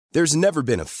There's never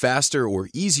been a faster or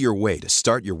easier way to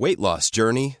start your weight loss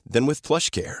journey than with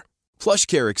PlushCare.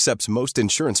 PlushCare accepts most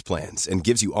insurance plans and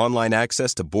gives you online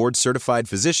access to board-certified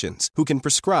physicians who can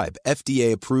prescribe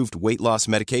FDA-approved weight loss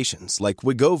medications like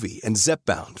Wegovy and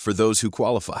Zepbound for those who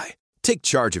qualify. Take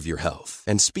charge of your health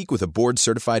and speak with a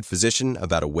board-certified physician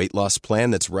about a weight loss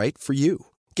plan that's right for you.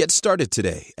 Get started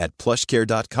today at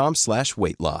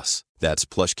plushcare.com/weightloss. That's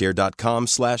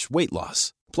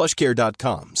plushcare.com/weightloss.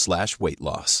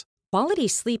 plushcare.com/weightloss. Quality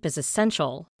sleep is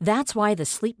essential. That's why the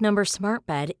Sleep Number Smart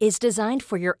Bed is designed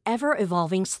for your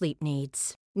ever-evolving sleep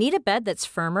needs. Need a bed that's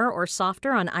firmer or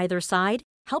softer on either side?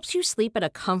 Helps you sleep at a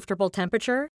comfortable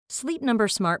temperature? Sleep Number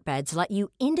Smart Beds let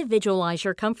you individualize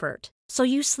your comfort, so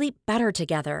you sleep better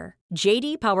together.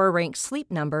 J.D. Power ranks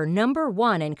Sleep Number number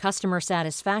 1 in customer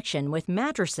satisfaction with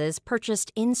mattresses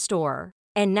purchased in-store.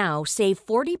 And now, save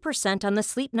 40% on the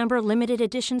Sleep Number Limited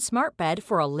Edition Smart Bed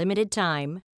for a limited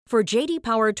time. For J.D.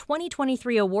 Power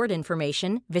 2023 award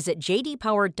information, visit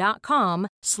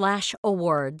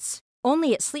jdpower.com/awards.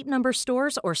 Only at Sleep Number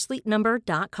stores or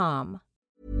sleepnumber.com.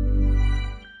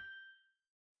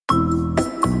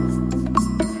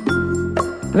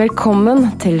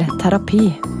 Velkommen til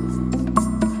terapi.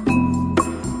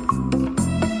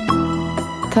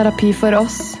 Terapi for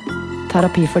oss,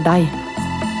 terapi for deg.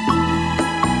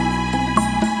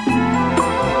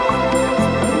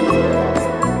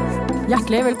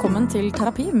 Hjertelig velkommen til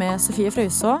terapi med Sofie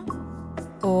Frøyså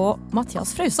og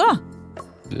Mathias Frøyså.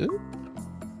 Det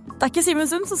ikke Simen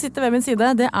Sund som sitter ved min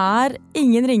side, det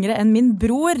ingen ringere enn min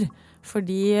bror,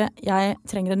 fordi jeg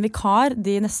trenger en vikar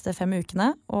de neste 5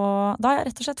 ukene, og da har jeg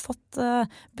rett og slett fått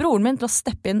broren min til å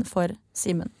steppe inn for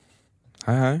Simen.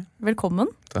 Hei, hei. Velkommen.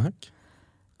 Takk.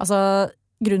 Altså,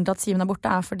 grunnen til at Simen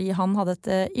borte fordi han hadde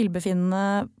et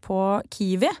ildbefinnende på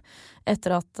Kiwi,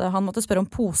 etter at han måtte spørre om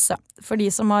pose. For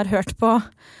de som har hørt på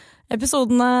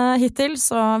episodene hittil,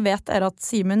 så vet dere at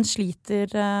Simen sliter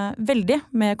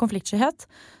veldig med konfliktskyhet,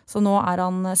 så nå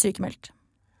han sykemeldt.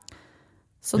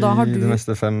 Så da har du... I de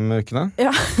neste 5 ukene?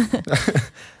 Ja.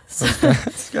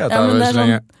 skal jeg ta over så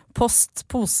lenge? Sånn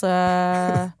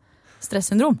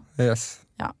post-pose-stresssyndrom. Yes.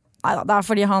 Ja. Neida, det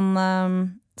fordi han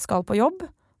skal på jobb.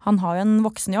 Han har jo en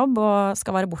voksenjobb og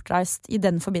skal være bortreist i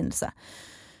den forbindelse.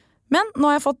 Men nå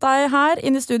har jeg fått deg her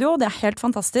inne i studio, det helt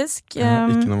fantastisk. Jeg har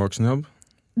ikke noen voksenjobb.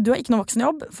 Du har ikke noen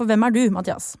voksenjobb, for hvem du,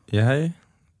 Mathias? Jeg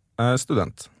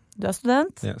student. Du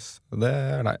student? Yes, det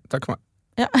deg. Takk for meg.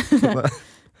 Ja.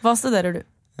 Hva studerer du?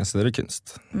 Jeg studerer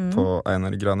kunst på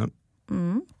Einar Granum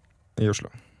i Oslo.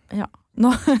 Ja,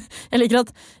 nå, jeg liker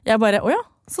at jeg bare, åja,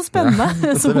 så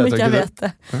spennende, som om ikke jeg vet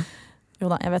det. Ja. Jo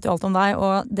da, jeg vet jo alt om deg,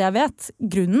 og det jeg vet,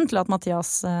 grunnen til at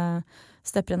Mathias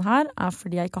stepper inn her,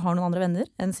 fordi jeg ikke har noen andre venner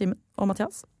enn Simen og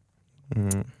Mathias.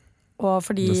 Og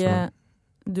fordi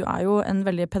du jo en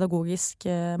veldig pedagogisk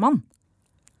mann.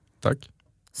 Takk.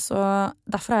 Så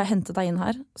derfor har jeg hentet deg inn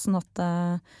her, sånn at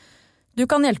du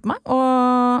kan hjelpe meg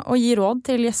og gi råd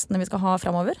til gjestene vi skal ha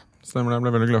fremover. Stemmer det, jeg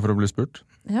ble veldig glad for å bli spurt.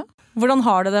 Ja. Hvordan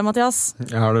har du det, Mathias?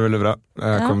 Jeg har det veldig bra.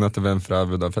 Jeg kom nettopp hjem fra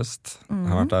Budapest. Jeg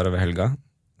har vært der over helga.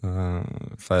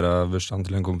 Feiret bursdagen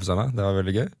til en kompis av meg. Det var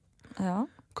veldig gøy. Ja.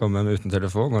 Kom hjem uten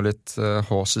telefon og litt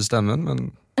hås i stemmen,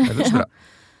 men ellers bra.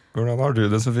 Hvordan har du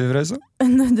det, Sofie Frøyså?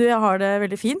 Du, jeg har det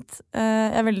veldig fint.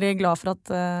 Jeg veldig glad for at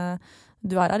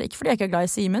du her. Ikke fordi jeg ikke glad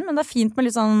i Simen, men det fint med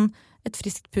litt sånn et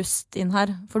friskt pust inn her.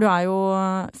 For du jo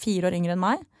 4 år yngre enn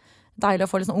meg. Deilig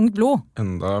å få litt sånn ungt blod.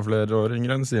 Enda flere år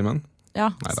yngre enn Simen. Ja,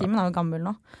 Simen jo gammel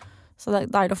nå. Så det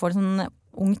deilig å få litt sånn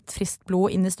ungt, friskt blod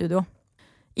inn i studio.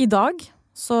 I dag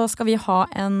så skal vi ha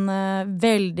en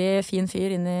veldig fin fyr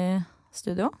inn i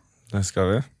studio. Det skal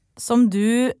vi. Som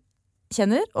du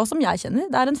kjenner, og som jeg kjenner.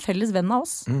 Det en felles venn av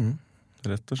oss.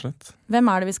 Rett og slett. Hvem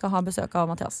det vi skal ha besøk av,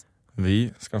 Mathias? Vi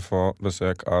skal få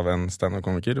besøk av en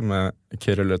stand-up-komiker med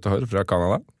krøllete hår fra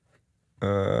Canada.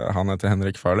 Han heter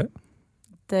Henrik Farley.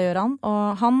 Det gjør han, og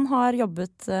han har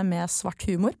jobbet med svart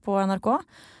humor på NRK.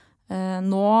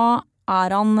 Nå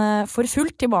han for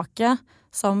fullt tilbake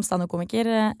som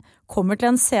stand-up-komiker, kommer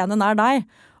til en scene nær deg,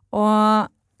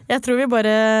 og jeg tror vi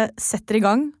bare setter i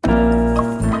gang.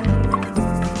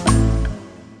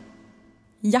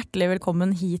 Hjertelig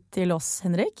velkommen hit til oss,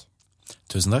 Henrik.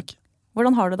 Tusen takk.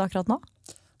 Hvordan har du det akkurat nå?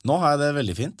 Nå har jeg det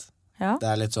veldig fint. Ja. Det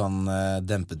litt sånn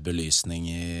dempet belysning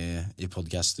i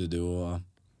podcaststudio og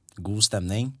god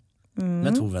stemning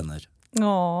med 2 venner.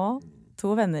 Åh,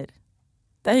 2 venner.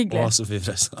 Det hyggelig. Og Sofie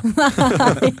Frøyså.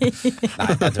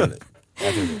 Nei, jeg tror det.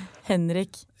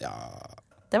 Henrik. Ja.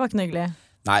 Det var ikke noe hyggelig.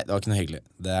 Nei, det var ikke noe hyggelig.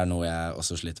 Det noe jeg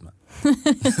også sliter med.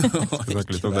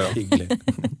 Snakke litt om det. Hyggelig.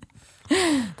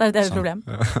 Det et problem.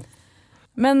 Ja.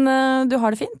 Men du har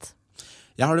det fint?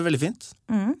 Jeg har det veldig fint.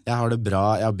 Jeg har det bra.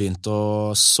 Jeg har begynt å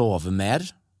sove mer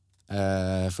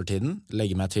for tiden.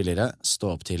 Legge meg tidligere, stå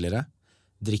opp tidligere,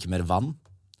 drikke mer vann,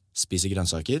 spise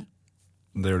grønnsaker.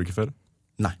 Det gjør du ikke før?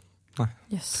 Nei.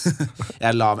 Yes.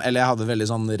 Jeg hadde veldig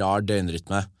sånn rar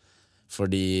døgnrytme.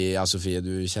 Fordi, ja, Sofie,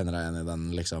 du kjenner deg igjen i den,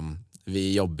 liksom.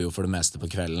 Vi jobber jo for det meste på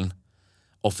kvelden.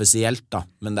 Offisielt, da.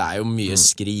 Men det er jo mye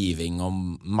skriving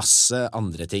om masse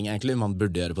andre ting, egentlig, man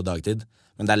burde gjøre på dagtid.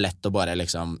 Men det er lett å bare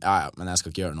liksom, men jeg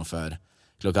skal ikke gjøre noe før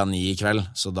 9:00 i kveld,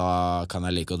 så da kan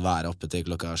jeg like godt være oppe til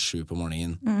 7:00 på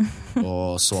morgenen,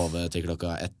 og sove til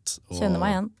 1:00. Kjenner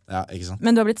meg igjen. Ja, ikke sant?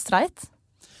 Men du har blitt streit?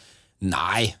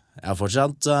 Nei, jeg har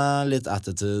fortsatt litt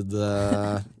attitude.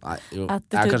 Nei, jo,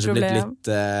 jeg har kanskje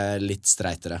blitt litt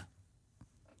streitere.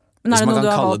 Hvis man kan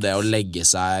kalle det å legge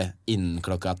seg innen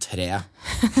 3:00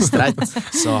 streit,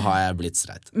 så har jeg blitt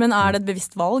streit. Men er det et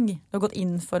bevisst valg? Du har gått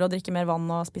inn for å drikke mer vann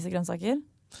og spise grønnsaker?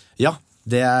 Ja,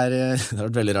 det har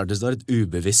vært veldig rart hvis det var et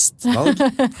ubevisst valg.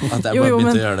 At jeg bare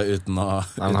begynte å gjøre det uten å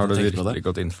tenke på det. Har du virkelig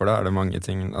gått inn for det? Er det mange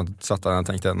ting at satt deg og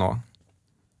tenkte nå?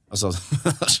 Altså,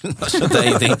 da skjønte jeg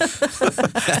ingenting.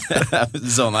 Jeg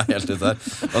zona helt ut der.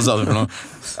 Hva sa du for noe?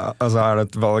 Altså, er det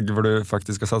et valg hvor du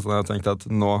faktisk har satt deg og tenkt at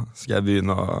nå skal jeg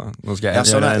begynne nå skal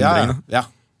jeg gjøre endring? Ja.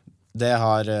 Det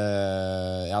har,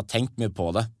 jeg har tenkt mye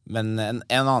på det. Men en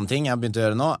annen ting jeg har begynt å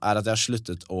gjøre nå, er at jeg har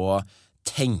sluttet å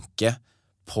tenke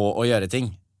på å gjøre ting.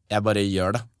 Jeg bare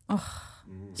gjør det.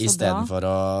 I stedet for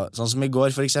å, sånn som i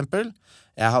går for eksempel.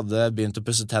 Jeg hadde begynt å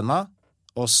pusse tenna,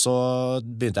 og så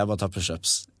begynte jeg bare å ta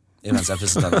push-ups imens jeg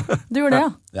pusset tenna. Du gjorde det,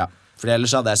 ja? Ja, for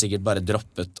ellers hadde jeg sikkert bare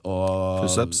droppet å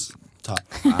push-ups?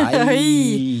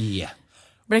 Nei.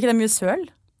 Ble ikke det mye søl?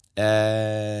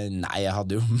 Nei, jeg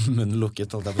hadde jo munnen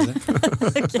lukket, holdt jeg på å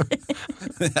si.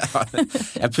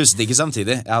 Jeg pustet ikke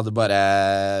samtidig. Jeg hadde bare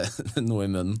noe i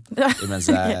munnen imens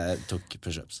jeg tok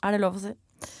push-ups. Er det lov å si?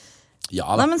 Ja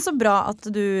da. Nei, men så bra at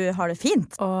du har det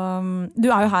fint. Og du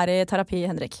er jo her i terapi,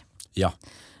 Henrik. Ja.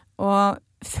 Og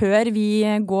før vi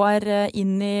går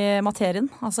inn i materien,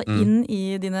 altså inn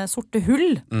i dine sorte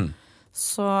hull,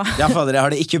 så Ja, fader, jeg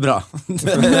har det ikke bra.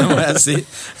 Det må jeg si.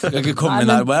 Jeg kan ikke komme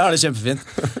inn her og bare, jeg har det kjempefint.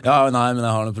 Ja, nei, men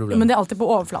jeg har noen problemer. Men det er alltid på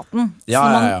overflaten. Ja,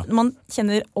 så når man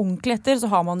kjenner ordentlig etter, så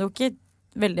har man det jo ikke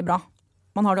veldig bra.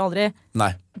 Man har det aldri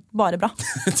bare bra.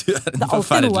 Du er en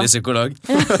forferdelig psykolog.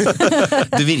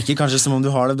 Det virker kanskje som om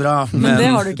du har det bra, men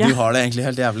det har du ikke. Du har det egentlig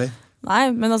helt jævlig. Nei,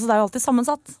 men altså, det er jo alltid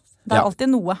sammensatt. Det er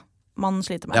alltid noe man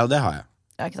sliter med. Ja, det har jeg.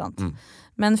 Ja, ikke sant?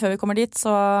 Men før vi kommer dit,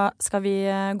 så skal vi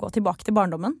gå tilbake til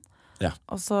barndommen. Ja.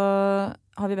 Og så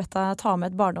har vi bedt deg ta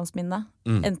med et barndomsminne.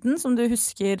 Enten som du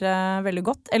husker veldig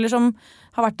godt, eller som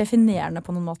har vært definerende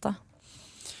på noen måte.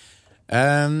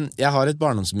 Jeg har et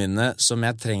barndomsminne som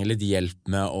jeg trenger litt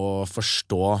hjelp med å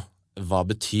forstå hva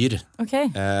betyr. Okay.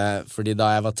 Fordi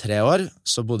da jeg var 3 år,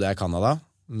 så bodde jeg i Canada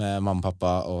med mamma,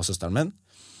 pappa og søsteren min.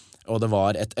 Og det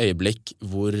var et øyeblikk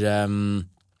hvor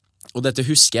og dette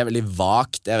husker jeg veldig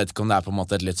vagt. Jeg vet ikke om det er på en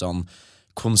måte et litt sånn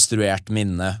konstruert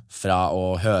minne fra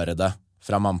å høre det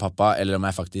fra mamma og pappa, eller om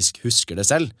jeg faktisk husker det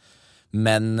selv.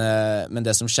 Men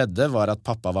det som skjedde var at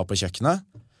pappa var på kjøkkenet,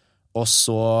 og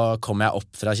så kom jeg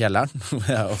opp fra kjelleren, hvor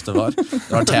jeg ofte var.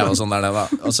 Det var TV og sånn der nede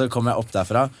da. Og så kom jeg opp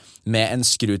derfra med en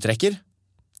skrutrekker.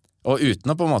 Og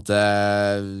uten å på en måte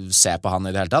se på han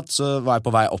i det hele tatt, så var jeg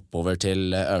på vei oppover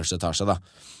til øverste etasje da.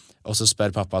 Og så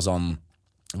spør pappa sånn,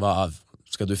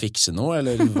 skal du fikse noe,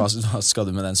 eller hva skal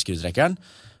du med den skrutrekkeren?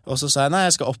 Og så sa jeg, nei,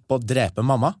 jeg skal opp og drepe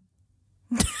mamma.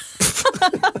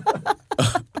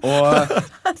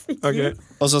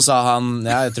 og så sa han,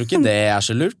 ja, jeg tror ikke det er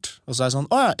så lurt. Og så sa jeg sånn,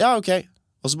 ja, ok.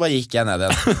 Og så bare gikk jeg ned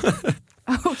igjen.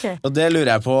 Okay. Og det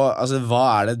lurer jeg på, altså, hva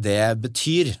er det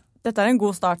betyr? Dette er en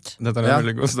god start. Dette er en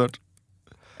veldig god start.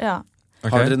 Ja.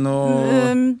 Okay. Har dere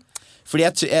noe... Fordi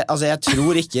jeg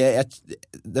tror ikke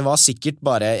det var sikkert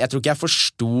bare, jeg tror ikke jeg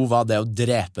forstod hva det å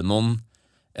drepe noen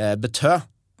betød.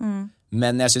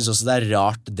 Men jeg synes også det er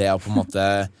rart det å på en måte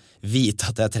vite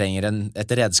at jeg trenger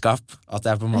et redskap. At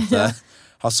jeg på en måte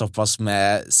har såpass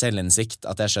med selvinnsikt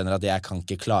at jeg skjønner at jeg kan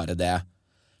ikke klare det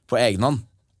på egen hånd.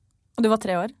 Og du var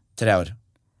 3 år? 3 år.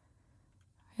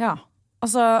 Ja.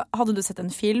 Altså, hadde du sett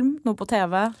en film, noe på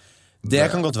TV? Det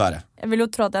kan godt være. Jeg vil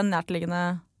jo tro at det er nærtliggende.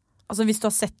 Altså, hvis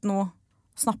du har sett noe,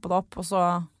 snappe det opp, og så...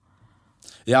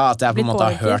 Ja, at jeg på en måte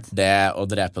har hørt det å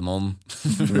drepe noen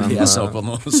fordi jeg så på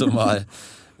noe som var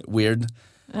weird.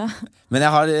 Ja. Men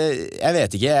jeg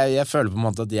vet ikke, jeg føler på en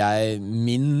måte at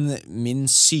min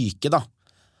syke da,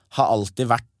 har alltid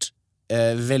vært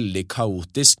veldig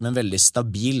kaotisk, men veldig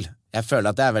stabil. Jeg føler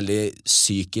at jeg er veldig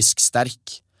psykisk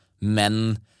sterk,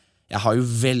 men jeg har jo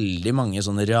veldig mange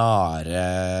sånne rare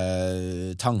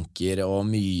tanker og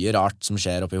mye rart som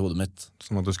skjer oppi hodet mitt.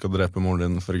 Som at du skal drepe moren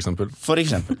din, for eksempel. For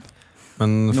eksempel.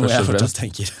 Men Noe jeg først og fortsatt fremst,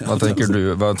 tenker.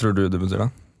 hva tror du det betyr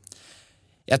da?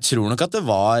 Jeg tror nok at det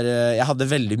var jeg hadde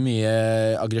veldig mye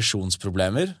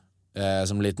aggresjonsproblemer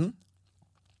som liten.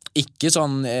 Ikke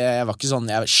sånn, jeg var ikke sånn,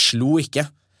 jeg slo ikke,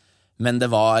 men det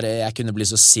var, jeg kunne bli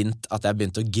så sint at jeg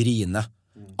begynte å grine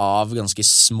av ganske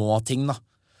små ting da.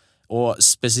 Og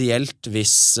spesielt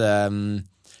hvis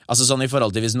altså sånn i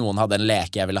forhold til hvis noen hadde en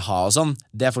leke jeg ville ha og sånn,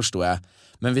 det forstod jeg.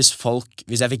 Men hvis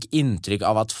jeg fikk inntrykk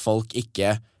av at folk ikke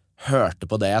hørte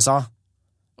på det jeg sa,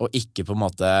 og ikke på en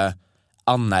måte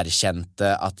anerkjente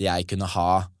at jeg kunne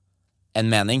ha en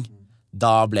mening,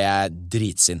 da ble jeg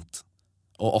dritsint.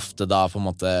 Og ofte da på en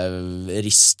måte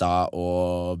rista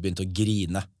og begynte å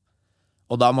grine.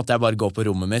 Og da måtte jeg bare gå på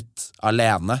rommet mitt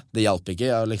alene. Det hjalp ikke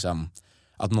liksom,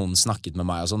 at noen snakket med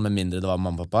meg og sånn, med mindre det var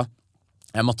mamma og pappa.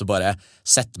 Jeg måtte bare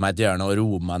sette meg i et hjørne og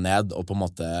roe meg ned og på en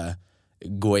måte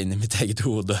gå inn i mitt eget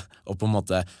hode og på en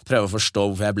måte prøve å forstå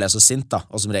hvorfor jeg ble så sint da.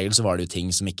 Og som regel så var det jo ting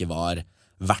som ikke var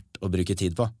verdt å bruke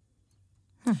tid på.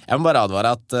 Jeg må bare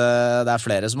advare at det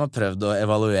flere som har prøvd å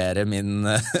evaluere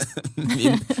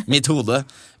mitt hode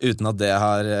uten at det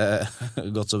har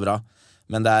gått så bra.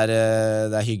 Men det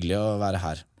er hyggelig å være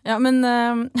her. Ja, men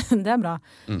det bra.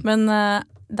 Men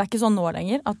det ikke sånn nå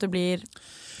lenger at du blir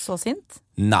så sint?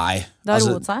 Nei. Det har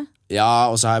roet seg? Ja,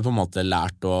 og så har jeg på en måte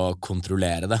lært å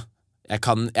kontrollere det. Jeg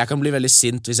kan bli veldig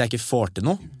sint hvis jeg ikke får til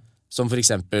noe. Som for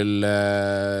eksempel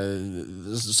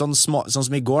sånn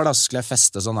som i går da, så skulle jeg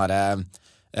feste sånn her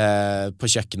på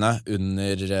kjøkkenet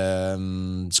under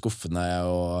skuffene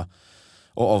og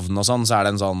ovnen og sånn, så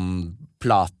det en sånn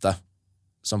plate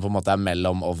som på en måte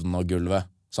mellom ovnen og gulvet,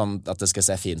 sånn at det skal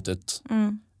se fint ut.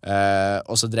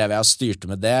 Og så drev jeg og styrte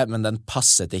med det, men den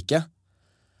passet ikke.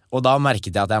 Og da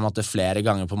merket jeg at jeg måtte flere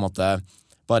ganger på en måte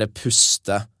bare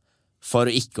puste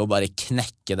for ikke å bare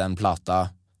knekke den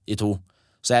plata i to.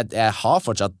 Så jeg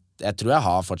tror jeg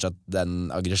har fortsatt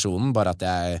den aggresjonen, bare at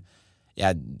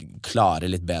jeg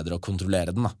klarer litt bedre å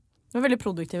kontrollere den da. Du var veldig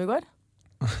produktiv i går.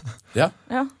 Ja.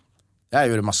 Ja. Jeg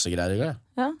gjorde masse greier i går.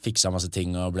 Ja. Fiksa masse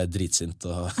ting og ble dritsint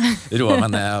og roet meg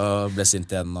ned og ble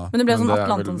sint igjen. Og... Men det ble sånn det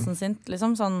Atle Antonsen-sint,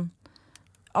 liksom? Sånn,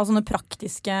 av sånne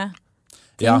praktiske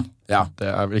ting? Ja.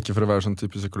 Det vel ikke for å være sånn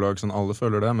typisk psykolog, sånn alle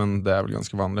føler det, men det vel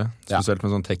ganske vanlig. Spesielt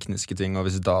med sånne tekniske ting, og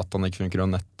hvis dataen ikke funker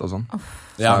og nett og sånn.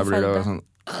 Ja, så blir det jo sånn...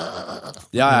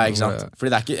 Ja, ikke sant.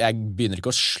 Fordi jeg begynner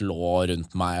ikke å slå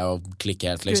rundt meg og klikke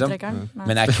helt, liksom.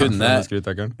 Men jeg kunne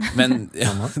Men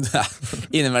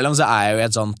innimellom så jeg jo i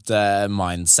et sånt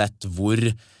mindset hvor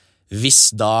hvis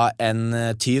da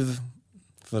en tyv,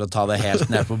 for å ta det helt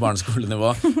ned på barneskolenivå,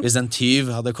 hvis en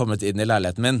tyv hadde kommet inn i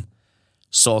leiligheten min,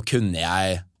 så kunne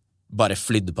jeg bare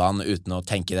flydde på han uten å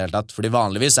tenke i det hele tatt. Fordi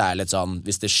vanligvis jeg litt sånn,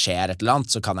 hvis det skjer et eller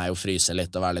annet, så kan jeg jo fryse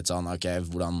litt og være litt sånn, ok,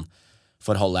 hvordan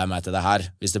forholder jeg meg til det her?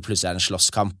 Hvis det plutselig en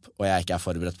slåsskamp, og jeg ikke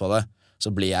forberedt på det, så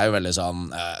blir jeg jo veldig sånn,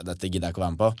 dette gidder jeg ikke å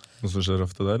være med på. Og så skjer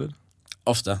ofte det, eller?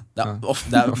 Ofte. Det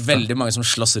veldig mange som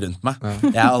slåss rundt meg.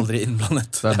 Jeg aldri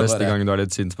innblandet. Det beste gangen du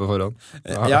litt sint på forhånd.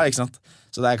 Ja, ikke sant?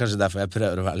 Så det kanskje derfor jeg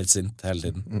prøver å være litt sint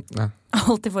hele tiden. Ja.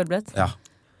 Alltid forberedt. Ja.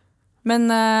 Men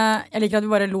jeg liker at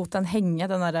vi bare lot den henge,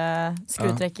 den der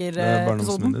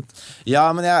skrutrekker-episoden.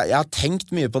 Ja, men jeg har tenkt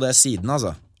mye på det siden,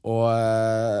 altså. Og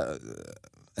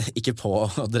ikke på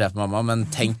å drepe mamma, men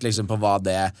tenkt liksom på hva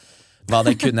det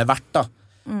kunne vært da.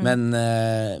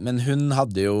 Men hun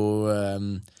hadde jo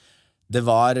jeg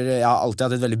har alltid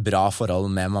hatt et veldig bra forhold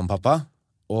med mamma og pappa,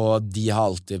 og de har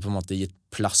alltid på en måte gitt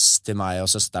plass til meg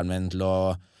og søsteren min til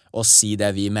å si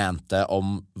det vi mente om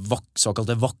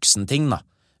såkalte voksenting da,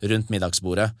 rundt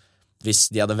middagsbordet. Hvis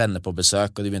de hadde venner på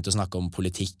besøk og de begynte å snakke om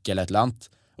politikk eller et eller annet,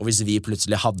 og hvis vi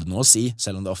plutselig hadde noe å si,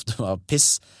 selv om det ofte var piss,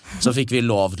 så fikk vi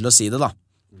lov til å si det da.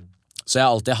 Så jeg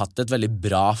har alltid hatt et veldig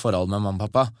bra forhold med mamma og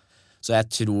pappa. Så jeg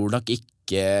tror nok ikke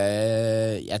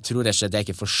jeg tror rett og slett jeg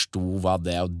ikke forstod hva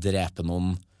det å drepe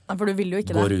noen for du vil jo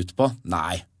ikke går det. ut på.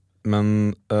 Nei.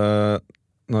 Men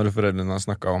når foreldrene har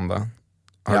snakket om det,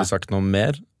 har de sagt noe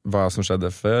mer? Hva som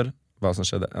skjedde før? Hva som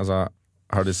skjedde? Altså,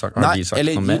 har de sagt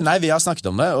noe mer? Nei, vi har snakket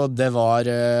om det, og det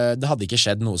hadde ikke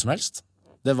skjedd noe som helst.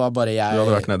 Det var bare jeg... Du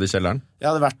hadde vært nede i kjelleren? Jeg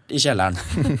hadde vært i kjelleren.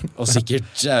 Og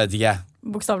sikkert, jeg vet ikke.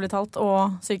 Bokstavelig talt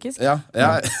og psykisk? Ja.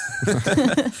 Ja,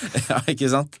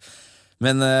 ikke sant?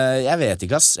 Men jeg vet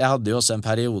ikke, ass. Jeg hadde jo også en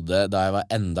periode da jeg var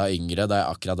enda yngre, da jeg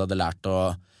akkurat hadde lært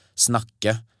å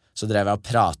snakke. Så drev jeg og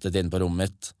pratet inn på rommet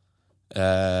mitt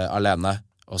alene.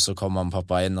 Og så kom mamma og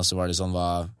pappa inn, og så var de sånn,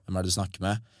 hvem det du snakker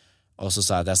med? Og så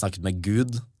sa jeg at jeg snakket med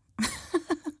Gud,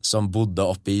 som bodde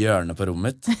oppe i hjørnet på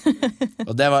rommet mitt.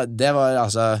 Og det var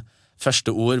altså,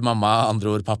 Første ord mamma, andre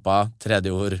ord pappa,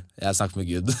 tredje ord jeg snakker med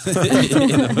Gud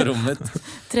inne på rommet mitt.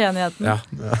 Treenigheten. Ja.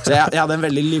 Så jeg hadde en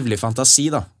veldig livlig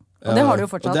fantasi da. Og det har du jo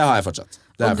fortsatt. Og det har jeg fortsatt.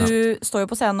 Og du står jo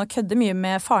på scenen og kødder mye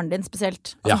med faren din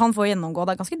spesielt. Altså, han får gjennomgå,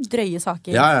 det ganske drøye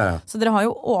saker. Ja. Så dere har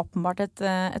jo åpenbart et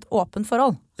åpent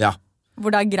forhold. Ja. Hvor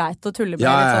det greit å tulle med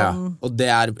litt sånn. Og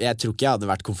jeg tror ikke jeg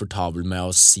hadde vært komfortabel med å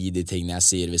si de tingene jeg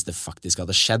sier hvis det faktisk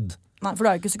hadde skjedd. Nei, for du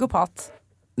er jo ikke psykopat.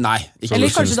 Nei, ikke. Så du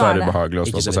synes det er ubehagelig å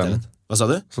stå på scenen? Hva sa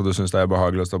du? Så du synes det er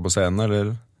ubehagelig å stå på scenen,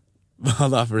 eller? Hva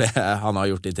da, fordi han har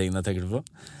gjort de tingene, tenker du på?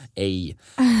 Ei.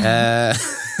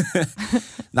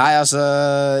 Nei, altså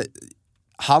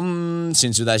han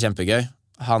synes jo det er kjempegøy.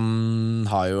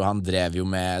 Han drev jo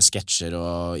med sketsjer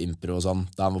og impro og sånn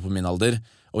da han var på min alder,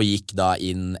 og gikk da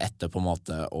inn etter på en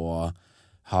måte å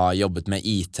ha jobbet med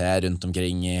IT rundt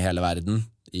omkring i hele verden,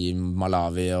 i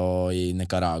Malawi og i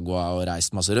Nicaragua, og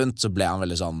reist masse rundt. Så ble han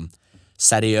veldig sånn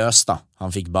seriøs da.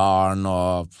 Han fikk barn,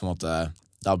 og på en måte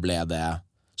da ble det.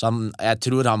 Så jeg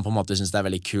tror han på en måte synes det er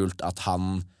veldig kult at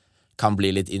han kan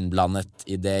bli litt innblandet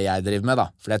i det jeg driver med da.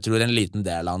 For jeg tror en liten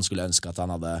del av han skulle ønske at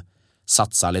han hadde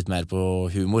satset litt mer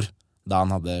på humor da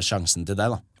han hadde sjansen til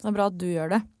det da. Det er bra at du gjør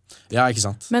det. Ja, ikke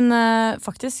sant? Men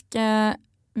faktisk,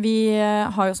 vi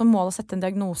har jo som mål å sette en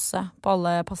diagnose på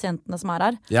alle pasientene som er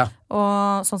her. Ja.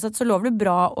 Og sånn sett så lover det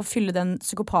bra å fylle den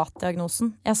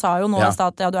psykopatdiagnosen. Jeg sa jo nå i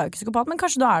stad at du er jo ikke psykopat, men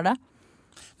kanskje du er det.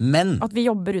 Men at vi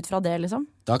jobber ut fra det, liksom.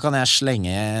 Da kan jeg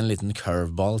slenge en liten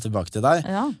curveball tilbake til deg.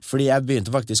 Ja. Fordi jeg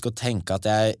begynte faktisk å tenke at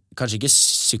jeg kanskje ikke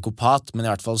psykopat, men i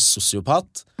hvert fall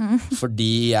sosiopat.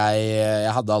 Fordi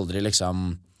jeg hadde aldri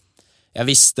liksom jeg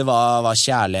visste hva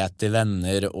kjærlighet til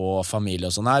venner og familie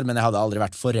og sånn er, men jeg hadde aldri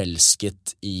vært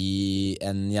forelsket i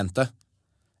en jente.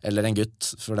 Eller en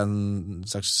gutt, for den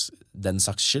saks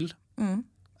skyld.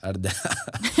 Er det det?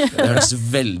 Det høres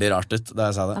veldig rart ut da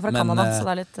jeg sa det. Det er fra Canada, så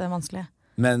det er litt vanskelig.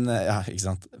 Men, ja, ikke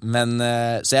sant. Men,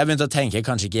 så jeg begynte å tenke,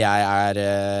 kanskje ikke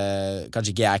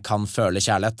jeg kan føle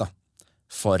kjærlighet da,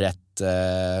 for et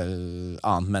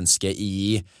annet menneske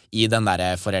i den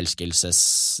der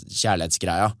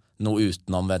forelskelses-kjærlighetsgreia. Noe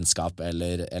utenom vennskap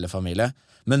eller familie.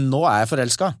 Men nå er jeg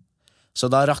forelsket. Så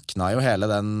da rakna jo hele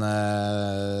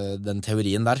den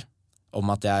teorien der om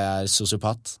at jeg er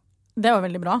sosiopat. Det var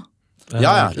veldig bra.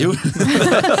 Ja, jo.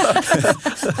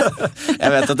 Jeg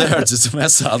vet at det hørtes ut som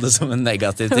jeg sa det som en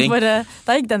negativ ting. Da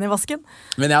gikk den i vasken.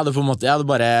 Men jeg hadde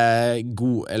bare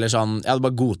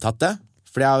godtatt det.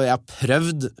 Fordi jeg har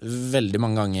prøvd veldig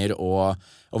mange ganger å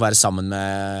være sammen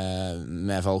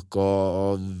med folk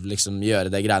og liksom gjøre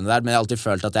det greiene der, men jeg har alltid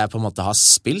følt at jeg på en måte har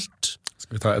spilt.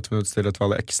 Skal vi ta 1 minutt til å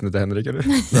tale eksene til Henrik, eller?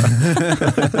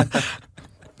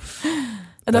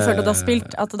 Du har følt at du har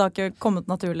spilt, at det har ikke kommet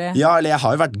naturlig? Ja, eller jeg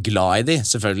har jo vært glad i de,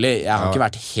 selvfølgelig. Jeg har ikke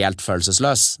vært helt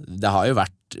følelsesløs. Det har jo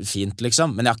vært fint,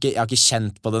 liksom. Men jeg har ikke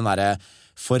kjent på den der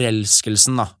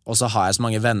forelskelsen, da. Og så har jeg så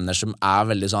mange venner som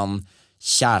er veldig sånn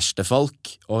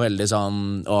kjærestefolk, og veldig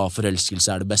sånn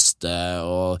forelskelse er det beste,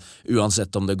 og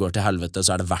uansett om det går til helvete,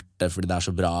 så er det verdt det, fordi det er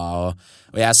så bra,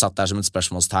 og jeg satt der som et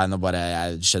spørsmålstegn, og bare,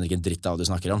 jeg skjønner ikke en dritt av hva du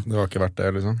snakker om. Det var ikke verdt det,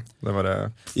 liksom? Det var det...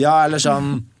 Ja, eller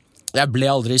sånn, jeg ble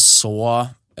aldri så,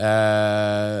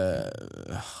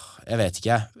 jeg vet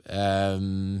ikke,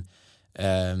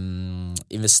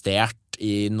 investert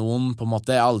i noen, på en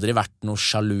måte. Jeg har aldri vært noe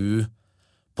sjalu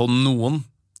på noen,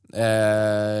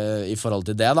 i forhold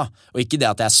til det da, og ikke det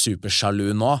at jeg er super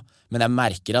sjalu nå, men jeg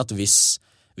merker at hvis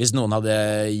noen hadde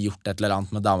gjort et eller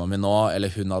annet med dama mi nå, eller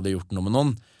hun hadde gjort noe med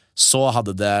noen, så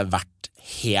hadde det vært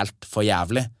helt for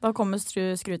jævlig. Da kommer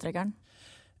skrutrekkeren.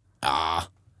 Ja,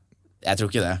 jeg tror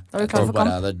ikke det. Da er du jeg klar tror for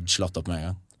bare jeg hadde slått opp med en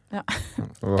gang. Ja.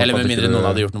 Eller med mindre noen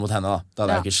hadde gjort noe mot henne da. Da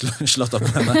hadde jeg ikke slått opp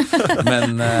med henne.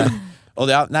 Men, og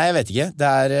ja, nei, jeg vet ikke.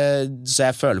 Så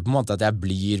jeg føler på en måte at jeg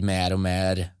blir mer og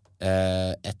mer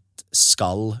et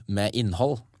skall med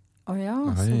innhold. Ja,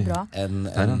 så bra. Enn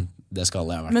det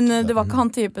skallet jeg har vært. Men det var ikke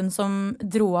han typen som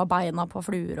dro av beina på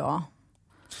fluer og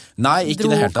Nei, ikke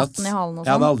det helt tatt. katten i halen og sånn?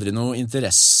 Jeg hadde aldri noe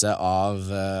interesse av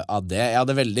det. Jeg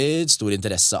hadde veldig stor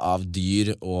interesse av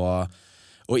dyr og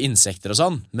insekter og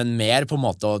sånn, men mer på en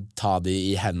måte å ta de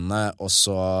i hendene, og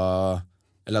så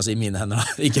eller altså i mine hender,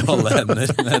 ikke holde hender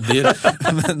med dyr,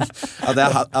 men at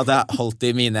jeg holdt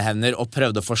det i mine hender og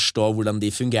prøvde å forstå hvordan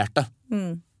de fungerte.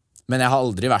 Men jeg har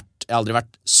aldri vært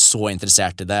så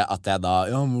interessert i det at jeg da,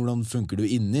 hvordan funker du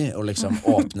inni, og liksom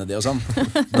åpne det og sånn.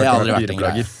 Det har aldri vært en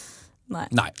greie.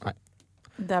 Nei.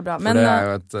 Det er bra. Men det er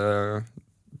jo et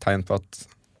tegn på at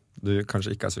du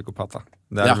kanskje ikke er psykopat da.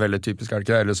 Det er veldig typisk, er det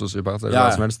ikke? Eller sosiopat, eller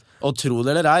hva som helst. Og tro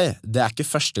det eller ei, det er ikke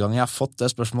første gang jeg har fått det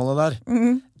spørsmålet der.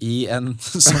 I en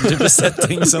sånn type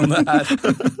setting som det er.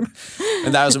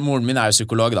 Men det er jo, moren min er jo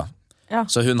psykolog da. Ja.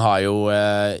 Så hun har jo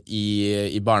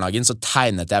i barnehagen så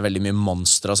tegnet jeg veldig mye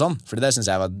monstre og sånn, fordi det synes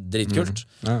jeg var dritkult.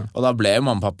 Ja. Og da ble jo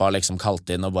mamma og pappa liksom kalt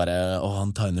inn og bare,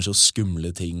 han tegner så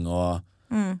skumle ting, og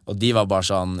de var bare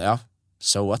sånn, ja,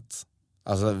 so what?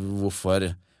 Altså, hvorfor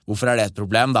er det et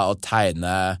problem da, å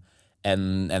tegne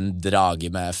en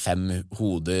drage med 5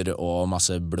 hoder og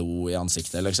masse blod i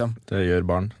ansiktet, liksom? Det gjør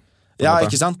barn. Ja,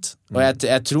 ikke sant? Og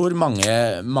jeg tror mange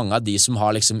av de som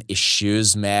har liksom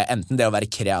issues med enten det å være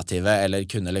kreative eller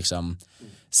kunne liksom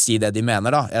si det de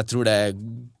mener da, jeg tror det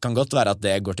kan godt være at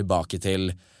det går tilbake til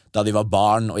da de var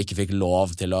barn og ikke fikk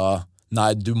lov til å,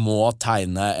 nei, du må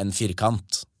tegne en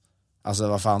firkant. Altså,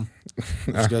 hva faen?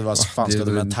 Hva faen skal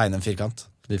du med tegne en firkant?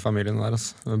 De familiene der,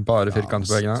 altså. Bare firkant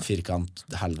på veggene. Firkant,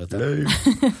 helvete.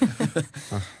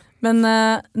 Men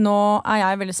nå er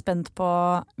jeg veldig spent på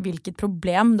hvilket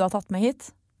problem du har tatt med hit.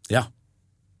 Ja.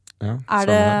 Er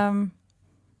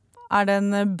det en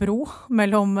bro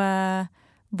mellom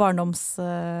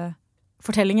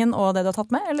barndomsfortellingen og det du har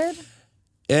tatt med, eller?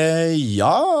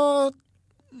 Ja.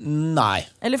 Nei.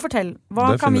 Eller fortell,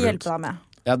 hva kan vi hjelpe deg med?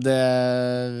 Ja,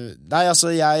 nei,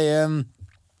 altså,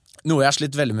 noe jeg har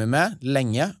slitt veldig mye med,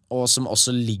 lenge, og som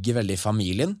også ligger veldig i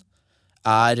familien,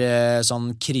 er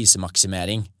sånn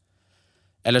krisemaksimering.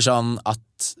 Eller sånn at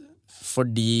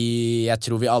fordi jeg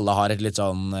tror vi alle har et litt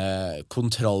sånn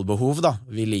kontrollbehov da.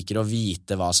 Vi liker å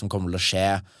vite hva som kommer til å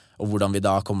skje, og hvordan vi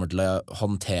da kommer til å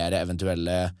håndtere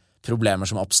eventuelle problemer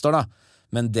som oppstår da.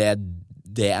 Men det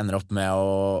ender opp med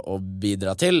å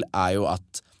bidra til er jo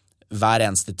at hver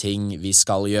eneste ting vi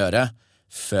skal gjøre,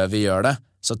 før vi gjør det,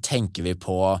 så tenker vi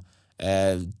på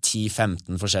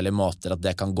 10-15 forskjellige måter at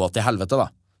det kan gå til helvete da.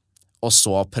 Og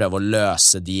så prøve å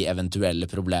løse de eventuelle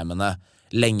problemene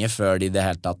lenge før de i det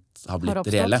hele tatt har blitt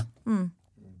reelle.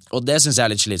 Og det synes jeg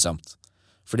er litt slitsomt.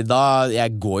 Fordi da,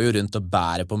 jeg går jo rundt og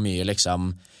bærer på mye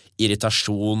liksom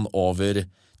irritasjon over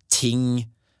ting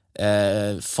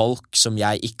folk som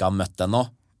jeg ikke har møtt ennå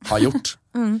har gjort,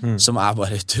 som er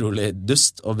bare utrolig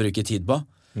dust å bruke tid på.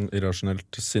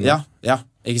 Irrasjonelt sinne. Ja,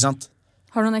 ikke sant?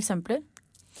 Har du noen eksempler?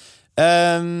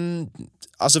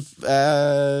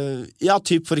 Ja,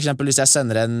 typ for eksempel hvis jeg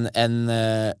sender en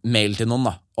mail til noen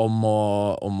da, om å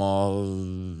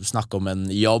snakke om en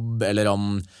jobb, eller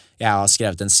om jeg har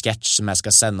skrevet en sketsj som jeg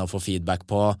skal sende og få feedback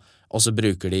på, og så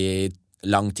bruker de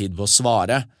lang tid på å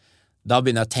svare, da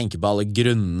begynner jeg å tenke på alle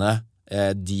grunnene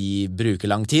de bruker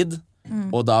lang tid,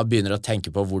 og da begynner jeg å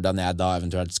tenke på hvordan jeg da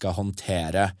eventuelt skal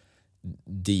håndtere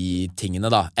de tingene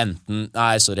da. Enten,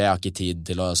 nei, sorry, jeg har ikke tid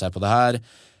til å se på det her,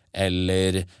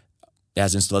 eller jeg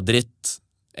synes det var dritt,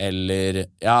 eller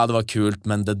ja, det var kult,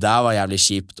 men det der var jævlig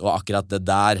kjipt, og akkurat det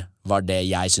der var det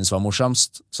jeg synes var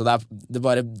morsomst. Så det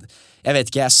bare, jeg vet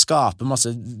ikke, jeg skaper masse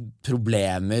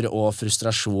problemer og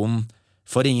frustrasjon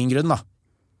for ingen grunn da.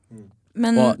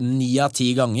 Og 9 av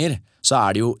 10 ganger så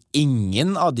er det jo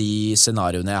ingen av de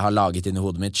scenarioene jeg har laget inn i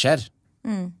hodet mitt skjer.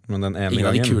 Men den ene ingen gangen,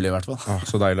 av de kule i hvert fall.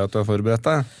 Så deilig at du har forberedt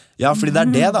deg. Ja, fordi det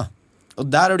er det da. Og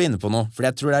der er du inne på noe, fordi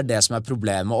jeg tror det er det som er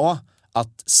problemet også,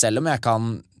 at selv om jeg kan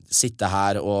sitte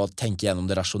her og tenke gjennom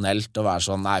det rasjonelt og være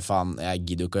sånn, nei faen, jeg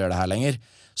gidder jo ikke å gjøre det her lenger,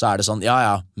 så er det sånn,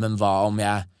 ja, men hva om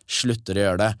jeg slutter å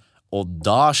gjøre det, og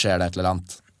da skjer det et eller annet.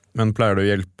 Men pleier du å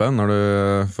hjelpe når du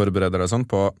forbereder deg sånn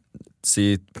på, si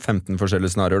 15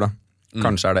 forskjellige scenarioer da?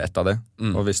 Kanskje er det ett av de,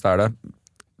 og hvis det er det,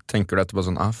 tenker du etterpå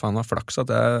sånn, faen, det var flaks at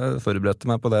jeg forberedte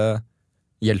meg på det.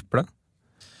 Hjelper det?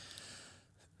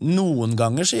 Noen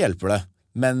ganger så hjelper det,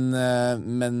 men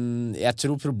jeg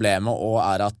tror problemet også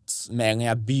er at med en gang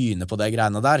jeg begynner på det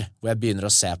greiene der, hvor jeg begynner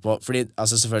å se på, fordi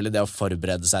altså selvfølgelig det å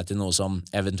forberede seg til noe som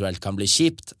eventuelt kan bli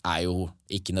kjipt, er jo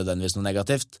ikke nødvendigvis noe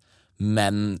negativt,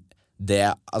 men det,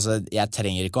 altså jeg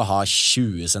trenger ikke å ha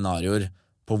 20 scenarioer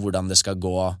på hvordan det skal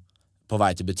gå på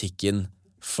vei til butikken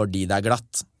fordi det er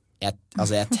glatt.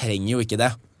 Jeg trenger jo ikke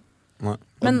det.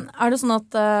 Men er det sånn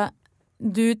at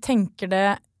du tenker det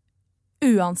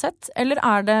uansett, eller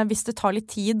er det hvis det tar litt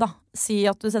tid da, si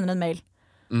at du sender en mail,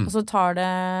 og så tar det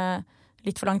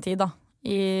litt for lang tid da,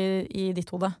 i ditt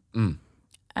hode.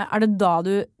 Er det da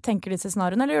du tenker disse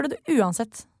scenarioene, eller gjør du det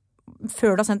uansett?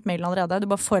 Før du har sendt mailen allerede, du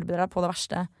bare forbereder deg på det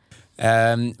verste.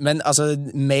 Men altså,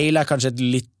 mail er kanskje et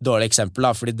litt dårlig eksempel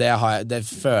da, fordi det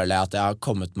føler jeg at jeg har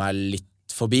kommet meg litt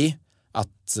forbi,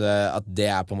 at det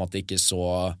er på en måte ikke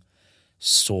så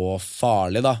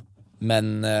farlig da,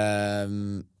 men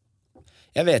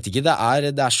jeg vet ikke, det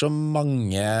er så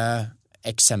mange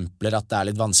eksempler at det er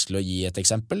litt vanskelig å gi et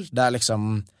eksempel. Det er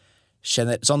liksom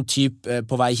sånn typ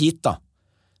på vei hit da,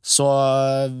 så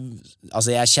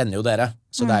altså jeg kjenner jo dere,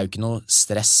 så det er jo ikke noe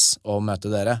stress å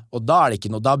møte dere, og da er det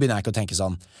ikke noe, da begynner jeg ikke å tenke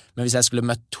sånn, men hvis jeg skulle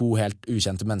møtt 2 helt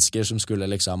ukjente mennesker som skulle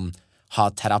liksom ha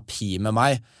terapi med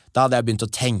meg, da hadde jeg begynt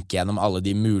å tenke gjennom alle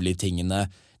de mulige tingene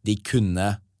de kunne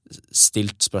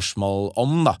stilt spørsmål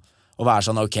om, da. Og være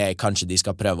sånn, ok, kanskje de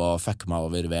skal prøve å fucke meg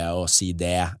over ved å si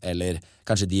det, eller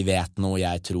kanskje de vet noe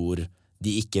jeg tror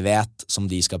de ikke vet, som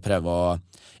de skal prøve å...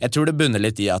 Jeg tror det bunner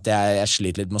litt i at jeg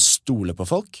sliter litt med å stole på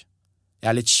folk.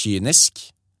 Jeg litt kynisk,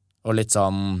 og litt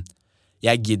sånn...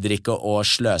 Jeg gidder ikke å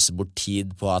sløse bort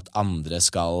tid på at andre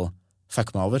skal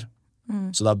fucke meg over.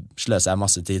 Så da sløser jeg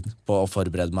masse tid på å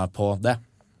forberede meg på det.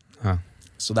 Ja.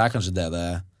 Så det kanskje det...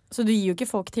 Så du gir jo ikke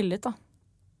folk tillit, da?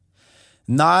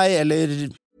 Nei, eller...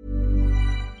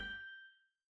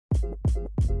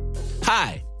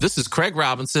 Hi, this is Craig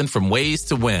Robinson from Ways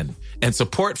to Win, and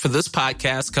support for this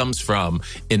podcast comes from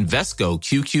Invesco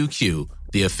QQQ,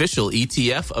 the official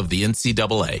ETF of the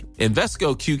NCAA.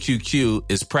 Invesco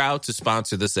QQQ is proud to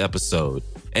sponsor this episode,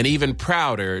 and even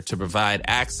prouder to provide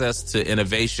access to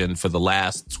innovation for the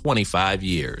last 25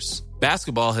 years.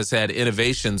 Basketball has had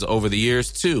innovations over the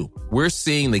years, too. We're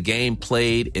seeing the game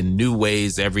played in new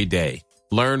ways every day.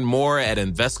 Learn more at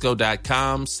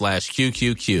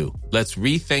Invesco.com/QQQ. Let's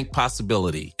rethink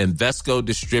possibility. Invesco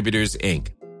Distributors,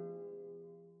 Inc.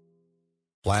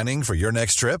 Planning for your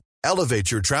next trip?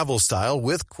 Elevate your travel style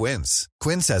with Quince.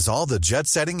 Quince has all the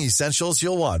jet-setting essentials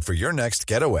you'll want for your next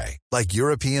getaway, like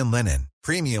European linen,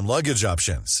 premium luggage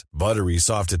options, buttery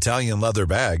soft Italian leather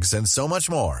bags, and so much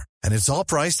more. And it's all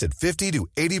priced at 50 to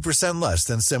 80% less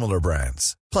than similar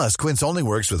brands. Plus, Quince only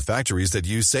works with factories that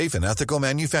use safe and ethical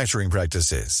manufacturing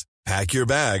practices. Pack your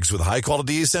bags with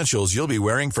high-quality essentials you'll be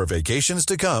wearing for vacations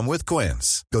to come with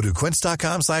Quince. Go to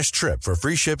quince.com/trip for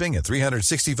free shipping and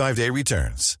 365-day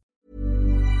returns.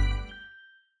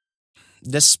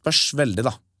 Det spørs veldig,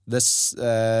 da.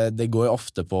 Det går jo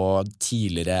ofte på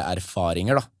tidligere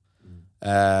erfaringer, da.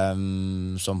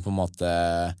 Som på en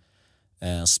måte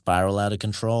spiral out of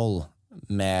control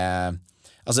med...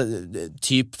 Altså,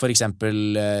 typ for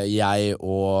eksempel jeg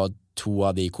og to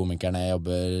av de komikerne jeg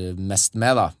jobber mest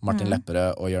med, da, Martin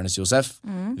Lepperød og Jonis Josef.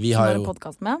 Vi har jo...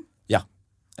 podcast med? Ja.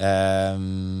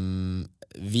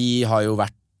 Vi har jo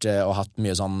vært og hatt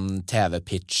mye sånn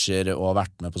TV-pitcher og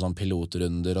vært med på sånn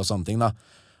pilotrunder og sånne ting, da.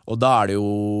 Og da det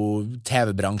jo...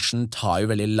 TV-bransjen tar jo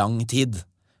veldig lang tid.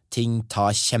 Ting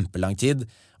tar kjempelang tid,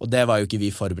 og det var jo ikke vi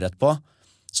forberedt på.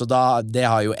 Så da, det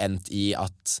har jo endt i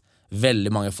at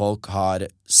veldig mange folk har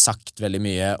sagt veldig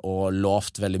mye og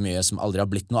lovt veldig mye som aldri har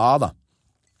blitt noe av, da.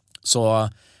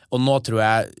 Så, og nå tror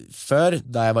jeg, før,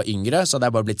 da jeg var yngre, så hadde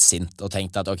jeg bare blitt sint og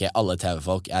tenkt at ok, alle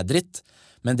TV-folk dritt.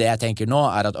 Men det jeg tenker nå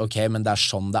at ok, men det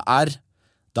sånn det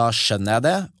da skjønner jeg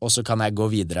det, og så kan jeg gå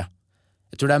videre.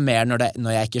 Jeg tror det mer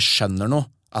når jeg ikke skjønner noe,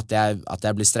 at jeg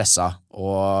blir stresset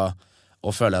og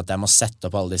føler at jeg må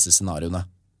sette opp alle disse scenarioene.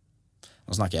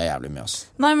 Nå snakker jeg jævlig mye, altså.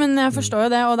 Nei, men jeg forstår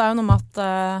jo det, og det jo noe med at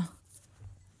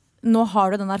nå har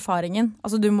du den erfaringen.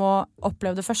 Altså, du må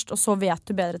oppleve det først, og så vet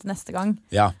du bedre til neste gang.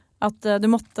 Ja. At du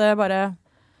måtte bare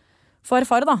få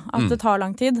erfare, da, at det tar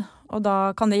lang tid, og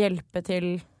da kan det hjelpe til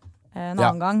en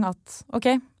annen gang at, ok,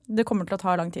 det kommer til å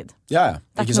ta lang tid. Ja.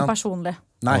 Det ikke noe personlig.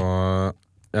 Nei. Og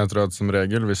jeg tror at som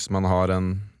regel, hvis man har en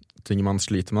ting man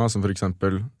sliter med, som for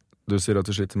eksempel, du sier at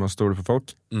du sliter med å stole på folk,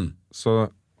 så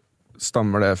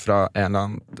stammer det fra en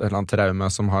eller annen traume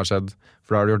som har skjedd,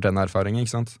 for da har du gjort den erfaringen,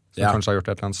 ikke sant? Som kanskje har gjort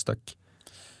et eller annet støkk.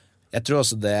 Jeg tror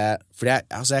også det, for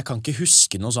jeg kan ikke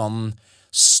huske noen sånn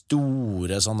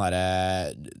store sånn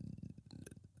derre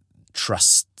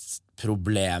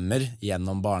trust-problemer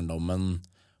gjennom barndommen,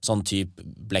 sånn typ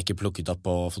ble ikke plukket opp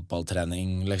på fotballtrening,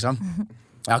 liksom.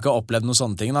 Jeg har ikke opplevd noen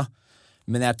sånne ting, da.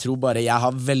 Men jeg tror bare jeg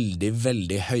har veldig,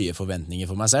 veldig høye forventninger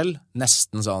for meg selv.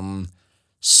 Nesten sånn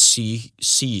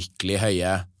sykelig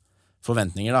høye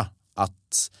forventninger, da.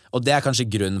 Og det kanskje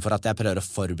grunnen for at jeg prøver å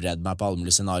forberede meg på alle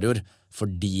mulige scenarioer,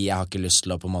 fordi jeg har ikke lyst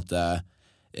til å på en måte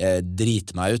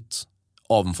drite meg ut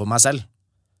ovenfor meg selv.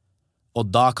 Og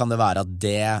da kan det være at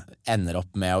det ender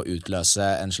opp med å utløse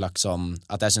en slags sånn,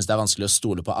 at jeg synes det vanskelig å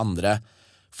stole på andre,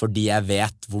 fordi jeg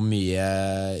vet hvor mye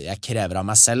jeg krever av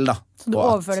meg selv, da. Så du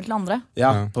overfører det til andre?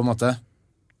 Ja, på en måte.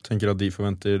 Tenker at de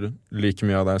forventer like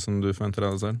mye av deg som du forventer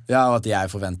av deg selv? Ja, og at jeg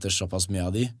forventer såpass mye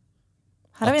av de.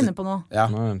 Her vi inne på noe. Ja.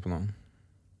 Nå vi inne på noe.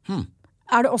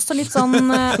 Det også litt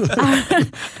sånn er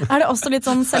det også litt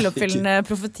sånn selvoppfyllende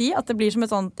profeti? At det blir som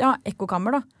et sånt,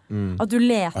 ekkokammer, da. At du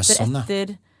leter sånn, etter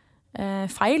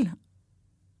feil.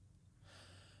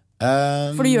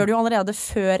 For du gjør det jo allerede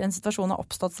før en situasjon har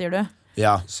oppstått, sier du.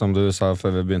 Ja. Som du sa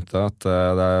før vi begynte, at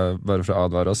det bare for å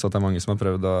advare oss, at det mange som har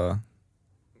prøvd å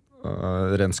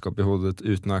renske opp i hodet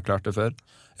uten å ha klart det før.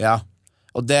 Ja.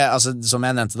 Og det, altså, som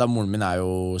jeg nevnte da, moren min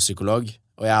jo psykolog,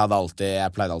 Og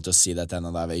jeg pleide alltid å si det til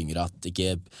henne da jeg var yngre, at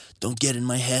ikke don't get in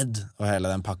my head, og hele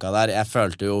den pakka der. Jeg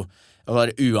følte jo,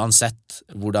 uansett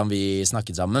hvordan vi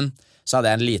snakket sammen, så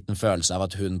hadde jeg en liten følelse av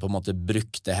at hun på en måte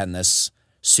brukte hennes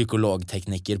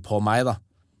psykologteknikker på meg da.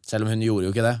 Selv om hun gjorde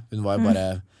jo ikke det. Hun var jo bare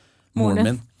moren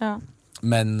min. Ja.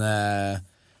 Men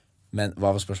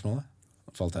hva var spørsmålet?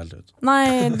 Falt helt ut.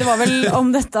 Nei, det var vel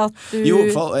om dette at du... Jo,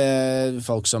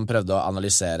 folk som prøvde å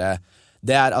analysere.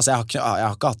 Det altså jeg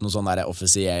har ikke hatt noe sånn der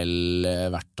offisiell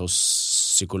vært hos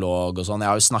psykolog og sånn.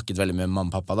 Jeg har jo snakket veldig mye med mamma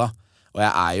og pappa da.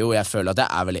 Og jeg føler at jeg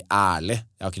er veldig ærlig.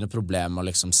 Jeg har ikke noe problem med å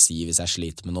liksom si hvis jeg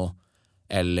sliter med noe.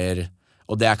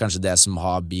 Og det er kanskje det som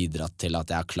har bidratt til at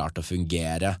jeg har klart å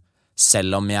fungere,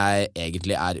 selv om jeg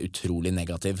egentlig er utrolig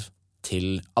negativ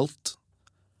til alt.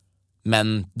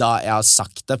 Men da jeg har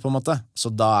sagt det på en måte,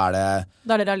 så da er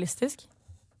det realistisk?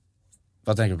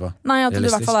 Hva tenker du på? Nei, at du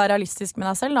i hvert fall er realistisk med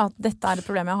deg selv da. At dette er et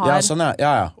problem jeg har. Ja, sånn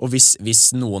ja. Og hvis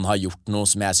noen har gjort noe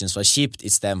som jeg synes var kjipt,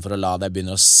 i stedet for å la det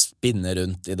begynne å spinne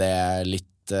rundt i det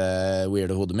litt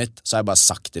weirde hodet mitt, så har jeg bare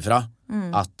sagt ifra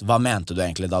at hva mente du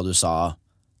egentlig da du sa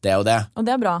det og det? Og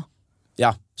det er bra.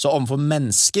 Ja, så overfor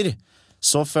mennesker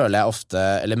så føler jeg ofte,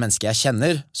 eller mennesker jeg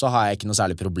kjenner, så har jeg ikke noe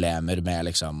særlig problemer med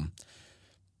liksom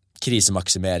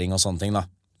krisemaksimering og sånne ting da.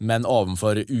 Men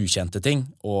overfor ukjente ting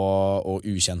og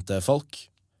ukjente folk,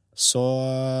 så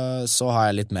har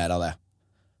jeg litt mer av det.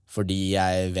 Fordi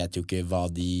jeg vet jo ikke hva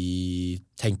de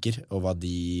tenker, og hva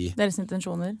Deres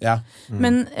intensjoner. Ja.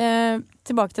 Men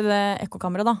tilbake til det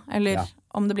ekkokammeret da, eller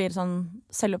om det blir sånn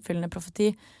selvoppfyllende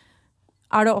profeti.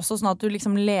 Er det også sånn at du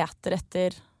liksom leter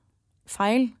etter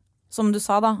feil? Som du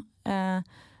sa da,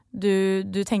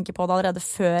 du tenker på det allerede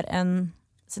før en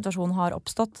situasjon har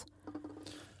oppstått.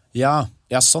 Ja,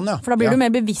 sånn ja. For da blir du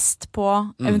mer bevisst på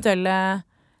eventuelle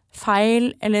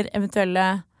feil, eller eventuelle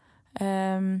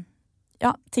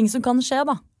ting som kan skje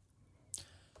da.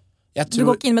 Du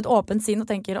går ikke inn med et åpent sinn og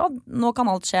tenker, nå kan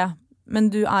alt skje,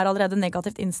 men du er allerede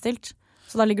negativt innstilt.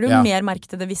 Så da ligger du mer merke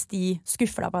til det hvis de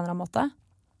skuffer deg på en eller annen måte.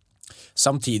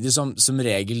 Samtidig som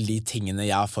regel de tingene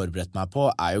jeg har forberedt meg på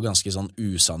er jo ganske sånn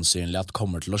usannsynlig at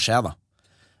kommer til å skje da.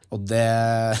 Og det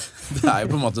er jo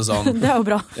på en måte sånn. Det er jo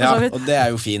bra. Ja, og det er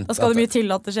jo fint. Da skal det mye til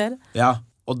at det skjer. Ja,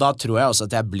 og da tror jeg også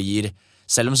at jeg blir,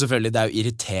 selv om selvfølgelig det er jo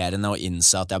irriterende å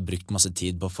innse at jeg har brukt masse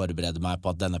tid på å forberede meg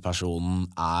på at denne personen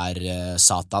er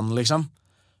Satan, liksom,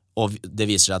 og det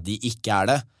viser seg at de ikke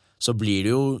er det, så blir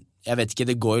det jo, jeg vet ikke,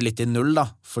 det går jo litt i null da,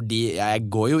 fordi jeg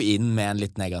går jo inn med en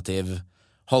litt negativ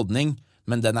holdning,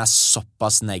 men den er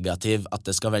såpass negativ at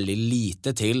det skal veldig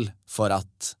lite til for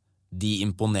at de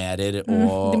imponerer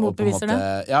og de motbeviser det.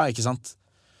 Ja, ikke sant?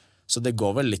 Så det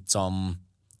går vel litt sånn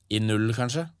i null,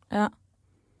 kanskje. Ja.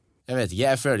 Jeg vet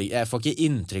ikke, jeg får ikke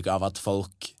inntrykk av at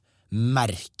folk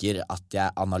merker at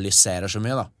jeg analyserer så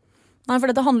mye, da. Nei,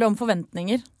 for dette handler jo om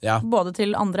forventninger, både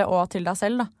til andre og til deg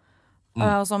selv, da.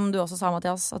 Og som du også sa,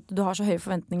 Mathias, at du har så høye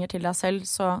forventninger til deg selv,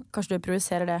 så kanskje du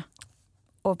prioriterer det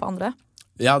over på andre.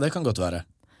 Ja, det kan godt være.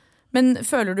 Men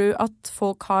føler du at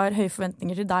folk har høye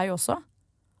forventninger til deg også?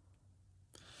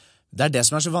 Det er det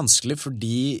som er så vanskelig,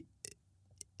 fordi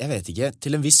jeg vet ikke,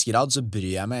 til en viss grad så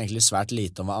bryr jeg meg egentlig svært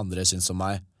lite om hva andre synes om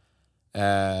meg.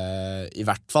 I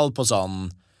hvert fall på sånn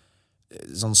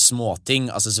småting.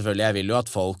 Altså selvfølgelig, jeg vil jo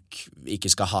at folk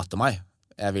ikke skal hate meg.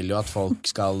 Jeg vil jo at folk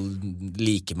skal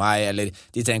like meg, eller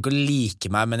de trenger ikke å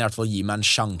like meg, men i hvert fall gi meg en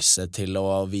sjanse til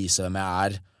å vise hvem jeg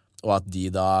er, og at de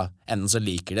da, enten så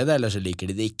liker de det, eller så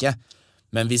liker de det ikke.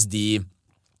 Men hvis de,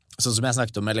 sånn som jeg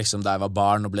snakket om liksom, da jeg var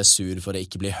barn og ble sur for å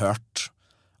ikke bli hørt,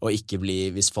 og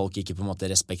hvis folk ikke på en måte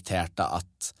respekterte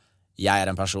at jeg er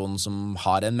en person som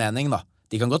har en mening da.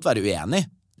 De kan godt være uenig.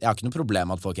 Jeg har ikke noe problem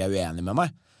med at folk er uenige med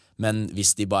meg, men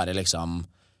hvis de bare liksom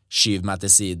skyver meg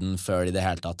til siden før de det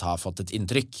hele tatt har fått et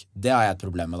inntrykk, det har jeg et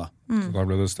problem med da. Så da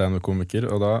ble du stand-up-komiker,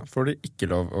 og da får de ikke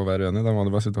lov å være uenig. Da må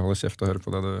du bare sitte og holde kjeft og høre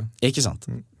på det du... Ikke sant?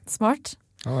 Smart.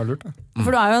 Ja, det er lurt, det.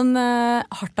 For du er jo en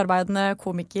hardtarbeidende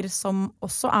komiker som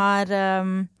også er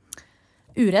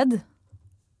uredd.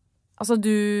 Altså,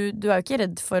 du er jo ikke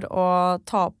redd for å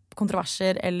ta opp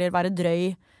kontroverser eller være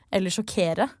drøy eller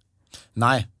sjokkere.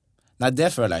 Nei,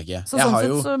 det føler jeg ikke. Så sånn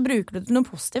sett så bruker du det til noe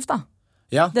positivt da.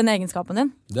 Ja. Denne egenskapen din.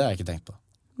 Det har jeg ikke tenkt på.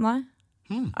 Nei.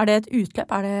 Er det et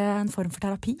utløp? Er det en form for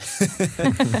terapi?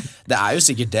 Det er jo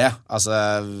sikkert det. Altså,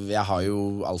 jeg har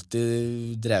jo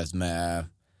alltid drevet med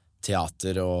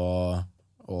teater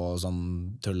og sånn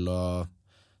tull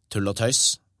og tøys.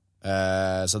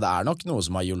 Så det er nok noe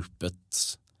som har hjulpet.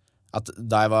 At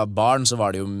da jeg var barn så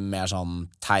var det jo mer sånn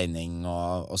tegning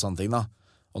og sånne ting da.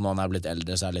 Og nå når jeg er blitt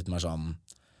eldre så er det litt mer sånn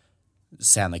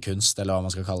scenekunst, eller hva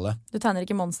man skal kalle det. Du tegner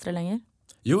ikke monstre lenger?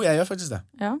 Jo, jeg gjør faktisk det.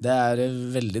 Ja. Det er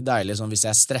veldig deilig sånn hvis jeg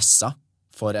er stressa,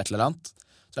 for et eller annet,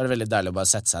 så det veldig deilig å bare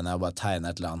sette seg ned og bare tegne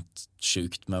et eller annet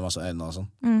sjukt med masse øyne og sånn.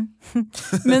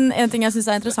 Men en ting jeg synes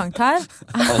interessant her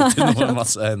Alltid noe med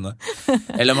masse øyne.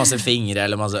 Eller masse fingre,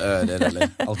 eller masse ører,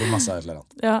 eller alltid masse et eller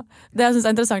annet. Ja, det jeg synes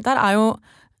interessant her jo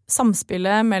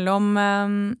samspillet mellom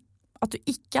at du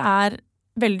ikke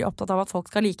veldig opptatt av at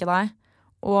folk skal like deg,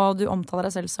 og du omtaler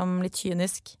deg selv som litt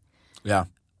kynisk, Ja.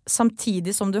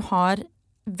 samtidig som du har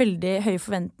veldig høye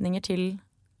forventninger til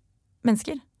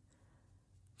mennesker.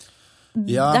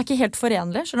 Ja. Det ikke helt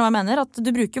forenlig, skjønner du hva jeg mener? At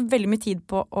du bruker veldig mye tid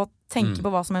på å tenke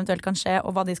på hva som eventuelt kan skje,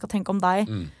 og hva de skal tenke om deg,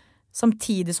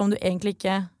 samtidig som du egentlig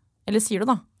ikke, eller sier du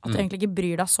da, at du egentlig ikke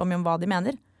bryr deg så mye om hva de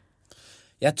mener.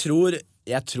 Jeg tror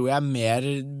jeg mer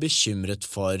bekymret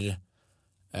for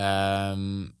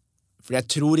jeg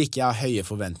tror ikke jeg har høye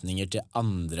forventninger til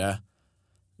andre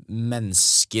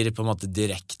mennesker på en måte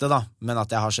direkte da, men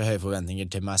at jeg har så høye forventninger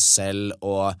til meg selv,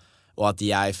 og at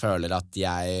jeg føler at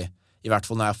jeg, i hvert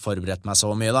fall når jeg har forberedt meg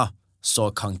så mye da, så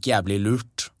kan ikke jeg bli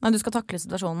lurt. Nei, du skal takle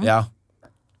situasjonen. Ja,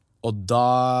 og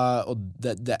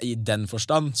i den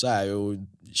forstand så jeg jo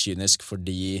kynisk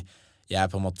fordi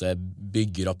jeg på en måte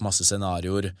bygger opp masse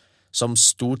scenarioer som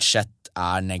stort sett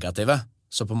negative.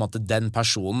 Så på en måte den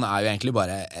personen jo egentlig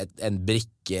bare en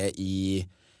brikke i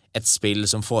et spill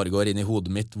som foregår inn i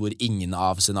hodet mitt, hvor ingen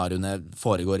av scenarioene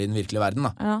foregår i den virkelige verden.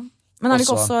 Da. Ja. Men det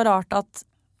ikke også rart at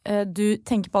du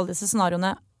tenker på alle disse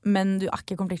scenarioene, men du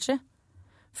ikke konfliktsky?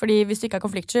 Fordi hvis du ikke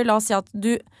konfliktsky, la oss si at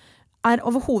du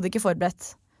overhodet ikke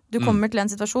forberedt. Du kommer til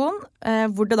en situasjon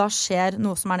hvor det da skjer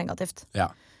noe som negativt.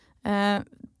 Ja.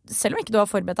 Selv om ikke du har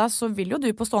forberedt deg, så vil jo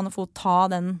du på stående fot ta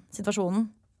den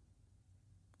situasjonen.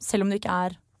 Selv om du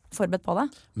ikke forberedt på det.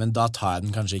 Men da tar jeg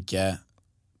den kanskje ikke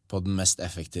på den mest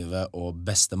effektive og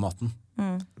beste måten.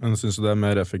 Men synes du det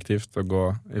mer effektivt å gå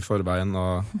i forveien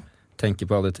og tenke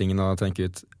på alle tingene og tenke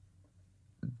ut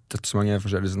dødsmange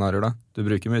forskjellige scenarier da? Du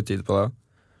bruker mye tid på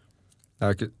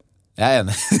det. Jeg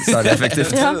enig. Særlig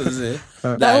effektivt. Ja.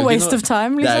 Det jo waste of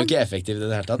time, liksom. Det jo ikke effektivt i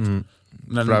det hele tatt.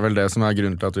 Men, for det vel det som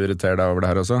grunnen til at du irriterer deg over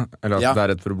det her også. Eller at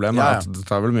det et problem. Ja. At det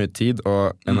tar vel mye tid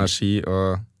og energi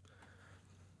og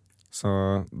så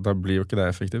da blir jo ikke det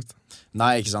effektivt.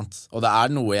 Nei, ikke sant. Og det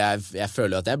noe jeg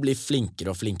føler at jeg blir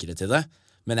flinkere og flinkere til det,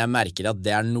 men jeg merker at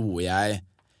det noe jeg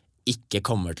ikke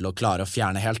kommer til å klare å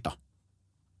fjerne helt da.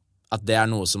 At det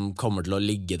noe som kommer til å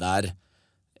ligge der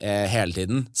hele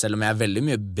tiden, selv om jeg veldig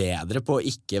mye bedre på å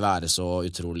ikke være så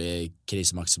utrolig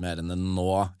krisemaksimerende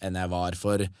nå enn jeg var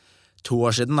for 2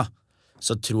 år siden da.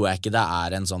 Så tror jeg ikke det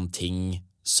en sånn ting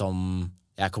som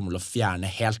jeg kommer til å fjerne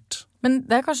helt. Men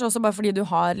det kanskje også bare fordi du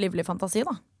har livlig fantasi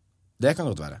da? Det kan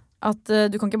godt være. At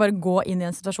du kan ikke bare gå inn i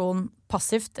en situasjon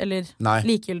passivt eller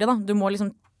likegyldig da. Du må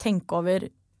liksom tenke over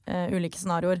ulike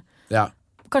scenarioer. Ja.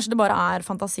 Kanskje det bare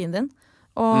fantasien din.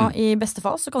 Og i beste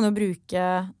fall så kan du bruke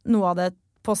noe av det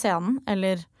på scenen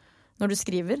eller når du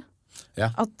skriver. Ja,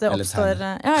 at det oppstår,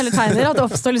 eller tegner. At det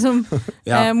oppstår liksom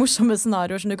morsomme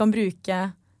scenarioer som du kan bruke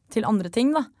til andre ting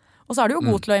da. Og så du jo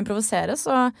god til å improvisere,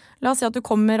 så la oss si at du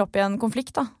kommer opp i en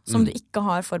konflikt da, som du ikke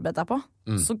har forberedt deg på.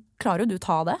 Så klarer jo du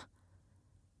ta det.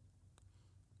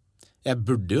 Jeg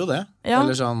burde jo det. Ja.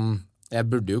 Eller sånn, jeg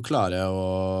burde jo klare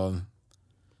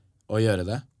å gjøre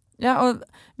det. Ja, og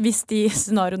hvis de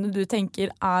scenarioene du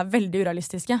tenker veldig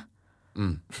urealistiske,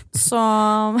 så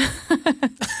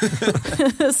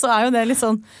så jo det litt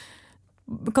sånn,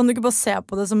 kan du ikke bare se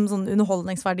på det som sånn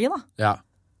underholdningsverdi da? Ja.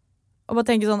 Og bare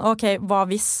tenke sånn, ok, hva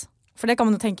hvis? For det kan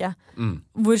man jo tenke.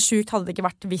 Hvor sjukt hadde det ikke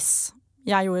vært hvis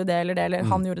jeg gjorde det eller det, eller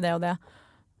han gjorde det og det?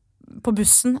 På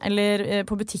bussen, eller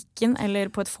på butikken,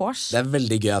 eller på et vors. Det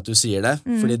veldig gøy at du sier det,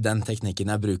 fordi den teknikken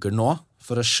jeg bruker nå,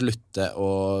 for å slutte å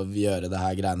gjøre det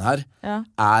her greiene her,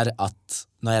 at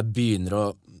når jeg begynner å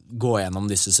gå gjennom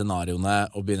disse scenarioene,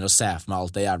 og begynner å se for meg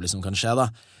alt det jævlig som kan skje da,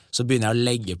 så begynner jeg å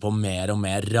legge på mer og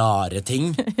mer rare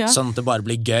ting, sånn at det bare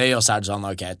blir gøy, og så det sånn,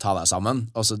 ok, ta deg sammen,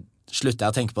 og så slutter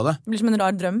jeg å tenke på det. Det blir som en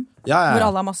rar drøm, hvor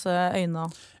alle har masse øyne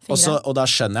og fingre. Og da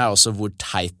skjønner jeg også hvor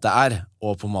teit det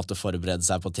å på en måte forberede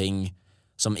seg på ting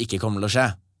som ikke kommer til å skje.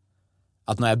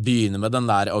 At når jeg begynner med den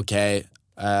der, ok,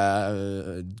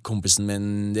 kompisen min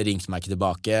ringte meg ikke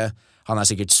tilbake, han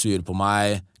sikkert sur på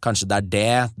meg, kanskje det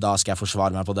det, da skal jeg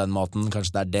forsvare meg på den måten,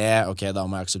 kanskje det det, ok, da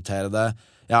må jeg akseptere det.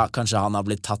 Ja, kanskje han har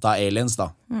blitt tatt av aliens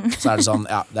da. Så det sånn,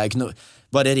 ja, det ikke noe,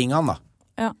 bare ring han da.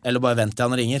 Ja. Eller bare vent til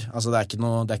han ringer. Altså, det ikke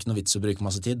noe vits å bruke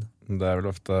masse tid. Det vel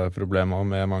ofte problemet også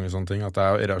med mange sånne ting, at det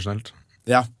jo irrasjonelt.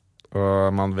 Ja.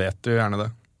 Og man vet jo gjerne det.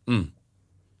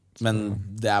 Men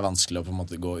det vanskelig å på en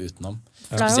måte gå utenom.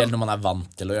 Spesielt når man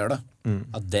vant til å gjøre det.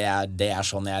 At det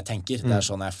sånn jeg tenker. Det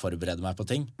sånn jeg forbereder meg på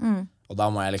ting. Og da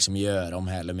må jeg liksom gjøre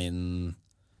om hele min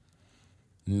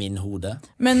Min hode.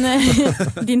 Men,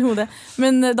 din hode.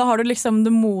 Men da har du liksom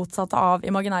det motsatte av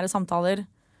imaginære samtaler,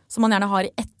 som man gjerne har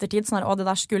i ettertid. Sånn det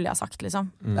der skulle jeg sagt, liksom.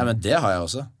 Ja, men det har jeg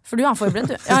også. For du er forberedt,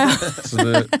 du. Ja. Så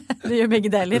Du gjør begge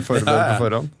deler. du forbereder på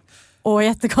forhånd. Og i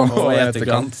etterkant. Og i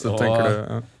etterkant, så tenker du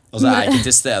Og så er jeg ikke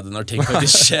til stede når ting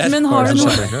faktisk skjer. Men har du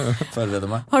Forbereder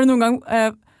meg. Har du noen gang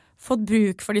fått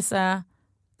bruk for disse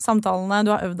samtalene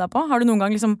du har øvd deg på? Har du noen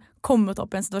gang liksom kommet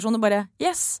opp i en situasjon og bare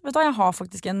yes, vet du hva, jeg har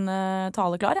faktisk en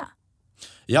tale klar, jeg.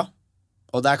 Ja,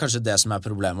 og det er kanskje det som er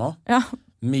problemet også. Ja,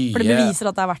 Mye, for det beviser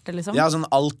at det er verdt det, liksom. Ja, sånn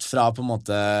alt fra på en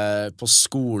måte på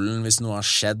skolen, hvis noe har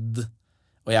skjedd,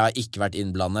 og jeg har ikke vært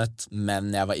innblandet,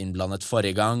 men jeg var innblandet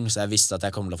forrige gang, så jeg visste at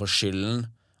jeg kom til å få skylden,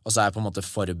 og så er jeg på en måte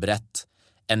forberedt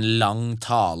en lang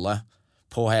tale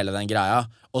på hele den greia,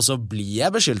 og så blir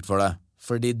jeg beskyldt for det,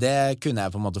 fordi det kunne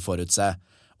jeg på en måte forutse.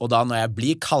 Og da når jeg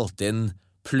blir kalt inn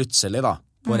plutselig da,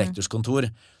 på rektors kontor,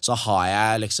 så har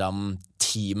jeg liksom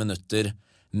 10 minutter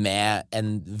med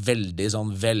en veldig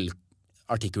sånn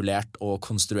velartikulert og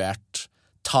konstruert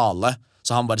tale.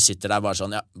 Så han bare sitter der bare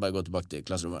sånn, ja, bare gå tilbake til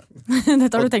klasserommet.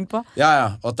 Dette har du tenkt på.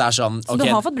 Ja, og det er sånn, Så ok.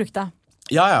 du har fått brukt det.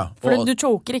 Ja. For du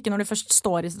choker ikke når du først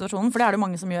står i situasjonen, for det er det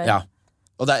mange som gjør. Ja,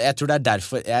 og jeg tror det er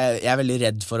derfor jeg er veldig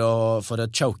redd for å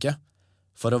choke.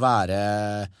 For å være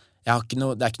det er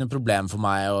ikke noe problem for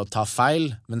meg å ta feil,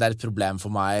 men det er et problem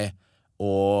for meg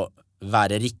å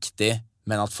være riktig,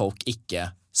 men at folk ikke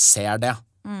ser det.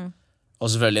 Og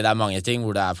selvfølgelig det er mange ting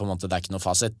hvor det er på en måte det er ikke noe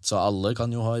fasit, så alle kan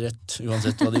jo ha rett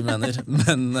uansett hva de mener.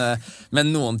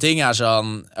 Men noen ting er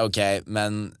sånn, ok,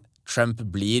 men Trump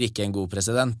blir ikke en god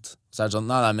president. Så er det sånn,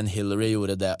 nei, men Hillary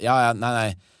gjorde det. Ja,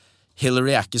 nei,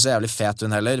 Hillary er ikke så jævlig fet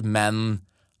hun heller, men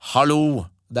hallo!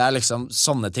 Det er liksom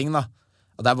sånne ting da.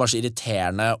 Og det er bare så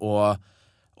irriterende, og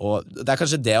det er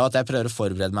kanskje det at jeg prøver å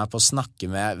forberede meg på å snakke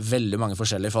med veldig mange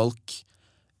forskjellige folk,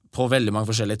 på veldig mange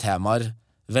forskjellige temaer,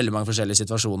 veldig mange forskjellige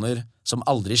situasjoner, som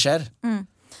aldri skjer.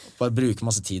 Bare bruke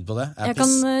masse tid på det. Jeg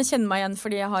kan kjenne meg igjen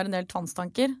fordi jeg har en del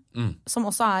tvangstanker, som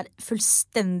også er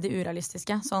fullstendig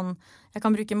urealistiske. Sånn, jeg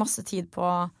kan bruke masse tid på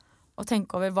å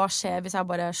tenke over hva skjer hvis jeg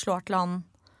bare slår til han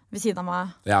ved siden av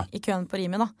meg i køen på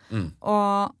Rimi da.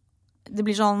 Og det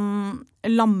blir sånn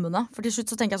lammende, for til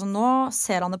slutt så tenker jeg sånn, nå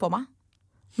ser han det på meg.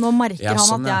 Nå merker han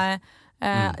sånn, at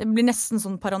jeg blir nesten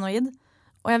sånn paranoid,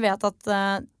 og jeg vet at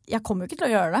jeg kommer jo ikke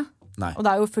til å gjøre det. Nei. Og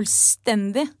det er jo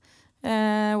fullstendig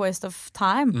waste of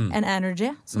time and energy,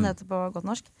 som det heter på godt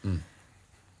norsk.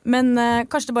 Men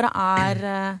kanskje det bare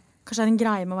kanskje det er en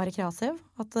greie med å være kreativ,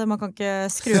 at man kan ikke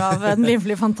skru av den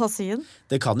livlige fantasien.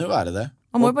 Det kan jo være det.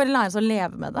 Man må jo bare lære seg å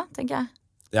leve med det, tenker jeg.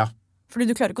 Ja. Fordi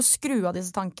du klarer ikke å skru av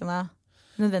disse tankene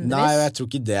nødvendigvis. Nei, og jeg tror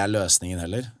ikke det er løsningen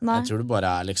heller. Nei. Jeg tror det bare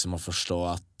er liksom å forstå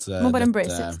at Du må bare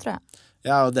embrace it, tror jeg.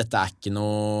 Ja, og dette er ikke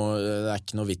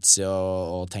noe vits i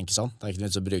å tenke sånn. Det er ikke noe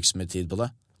vits å bruke så mye tid på det.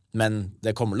 Men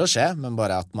det kommer til å skje, men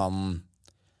bare at man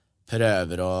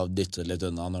prøver å dytte litt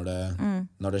unna når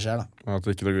det skjer da. Og at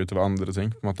det ikke går ut over andre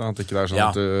ting, på en måte. At det ikke er sånn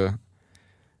at du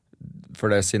for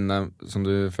det sinnet som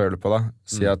du føler på da,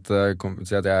 si at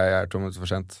jeg er 2 minutter for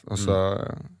sent, og så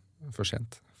for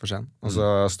sent. Og så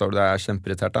står du der og er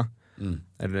kjempeirritert da.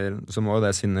 Eller så må jo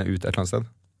det sinnet ut et eller annet sted.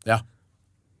 Ja.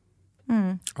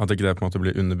 At ikke det på en måte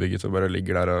blir underbygget og bare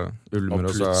ligger der og ulmer,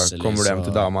 og så kommer du hjem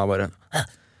til dama og bare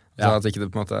så at ikke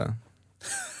det på en måte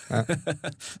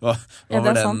Hva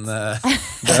var den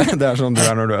det er sånn du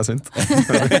er når du er sint.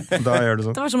 Da gjør du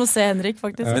sånn. Det var som å se Henrik,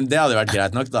 faktisk. Men det hadde vært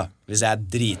greit nok da. Hvis jeg er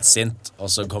dritsint,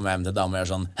 og så kommer jeg hjem til dama og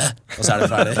gjør sånn og så er det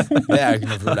ferdig. Det er jo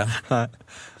ikke noe problem.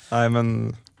 Nei, men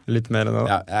litt mer enn det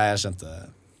da. Ja, jeg skjønte.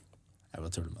 Jeg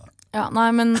bare tuller med det. Ja, nei,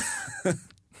 men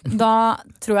da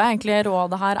tror jeg egentlig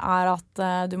rådet her er at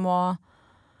du må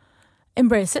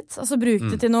embrace it, altså bruk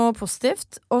det til noe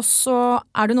positivt. Og så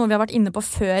er det noe vi har vært inne på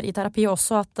før i terapi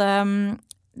også, at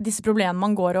disse problemene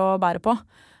man går og bærer på,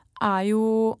 er jo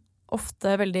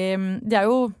ofte veldig, de er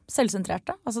jo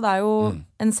selvsentrerte. Altså det er jo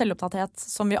en selvopptatthet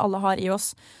som vi alle har i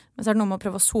oss. Men så er det noe med å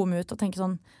prøve å zoome ut og tenke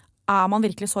sånn, er man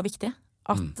virkelig så viktig?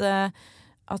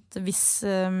 At hvis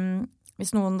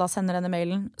noen da sender denne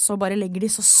mailen, så bare legger de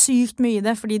så sykt mye i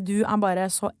det, fordi du er bare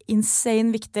så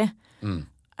insane viktig.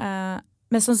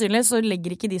 Mest sannsynlig så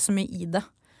legger ikke de så mye i det.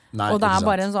 Nei, og det er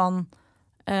bare en sånn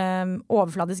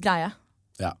overfladisk greie.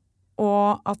 Ja.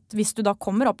 Og at hvis du da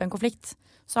kommer opp i en konflikt,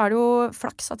 så er det jo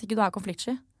flaks at ikke du er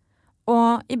konfliktsky.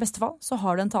 Og i beste fall så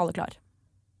har du en tale klar.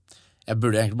 Jeg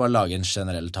burde egentlig bare lage en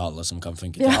generell tale som kan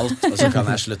funke til alt, og så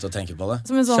kan jeg slutte å tenke på det.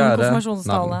 Som en sånn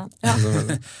konfirmasjonstale. Ja.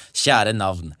 Kjære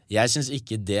navn, jeg synes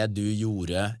ikke det du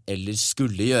gjorde eller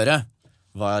skulle gjøre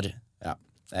var,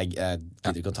 jeg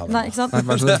gidder ikke å ta det. Nei, ikke sant? Nei,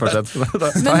 bare så fortsett.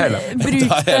 Ta hele. Bruk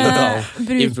Ta hele talen.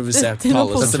 bruk Improvisert til noe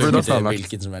tale som positivt. funker til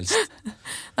hvilken som helst.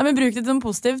 Nei, men bruk det til noe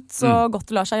positivt, så godt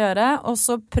det lar seg gjøre, og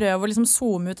så prøv å liksom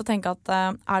zoome ut og tenke at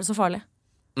er det så farlig?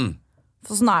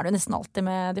 For sånn er det jo nesten alltid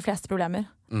med de fleste problemer.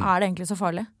 Er det egentlig så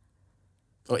farlig?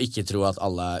 Og ikke tro at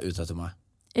alle er ute etter meg.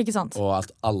 Ikke sant? Og at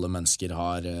alle mennesker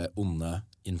har onde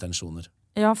intensjoner.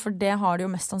 Ja, for det har de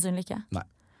jo mest sannsynlig ikke. Nei.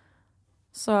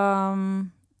 Så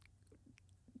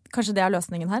kanskje det er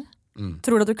løsningen her?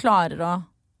 Tror du at du klarer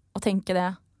å tenke det?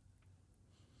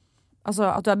 Altså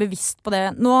at du er bevisst på det.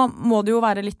 Nå må du jo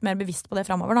være litt mer bevisst på det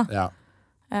fremover, da. Ja.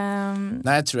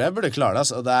 Nei, jeg tror jeg burde klare det,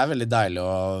 altså. Og det er veldig deilig å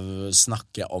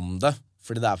snakke om det.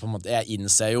 Fordi det er på en måte, jeg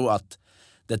innser jo at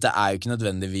dette er jo ikke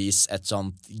nødvendigvis et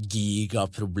sånt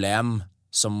gigaproblem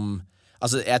som,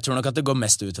 altså jeg tror nok at det går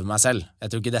mest ut for meg selv. Jeg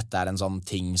tror ikke dette er en sånn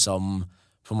ting som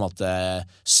på en måte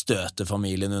støter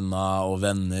familien unna og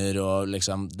venner og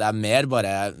liksom, det er mer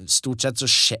bare, stort sett så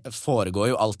foregår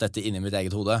jo alt dette inni mitt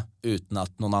eget hode uten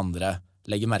at noen andre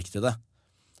legger merke til det.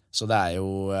 Så det er jo,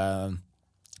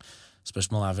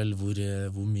 spørsmålet er vel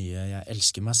hvor mye jeg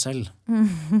elsker meg selv.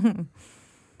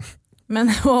 Men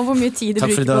hvor mye tid du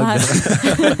bruker på det her.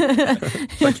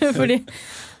 Fordi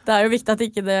det er jo viktig at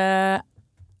ikke det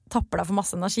tapper deg for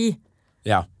masse energi.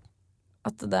 Ja.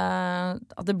 At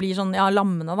det blir sånn,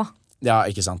 lammende da. Ja,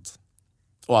 ikke sant.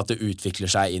 Og at det utvikler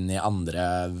seg inn i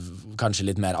andre, kanskje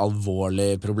litt mer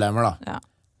alvorlige problemer da. Ja.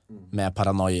 Med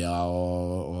paranoia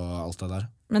og alt det der.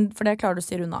 Men for det klarer du å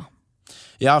styre unna?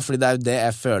 Ja, fordi det er jo det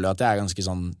jeg føler at jeg er ganske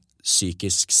sånn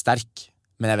psykisk sterk.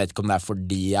 Men jeg vet ikke om det er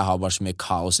fordi jeg har bare så mye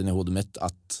kaos inni hodet mitt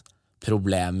at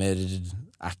problemer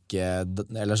er ikke,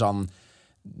 eller sånn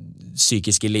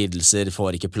psykiske lidelser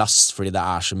får ikke plass fordi det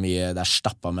er så mye, det er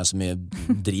stappet med så mye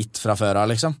drit fra før av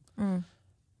liksom.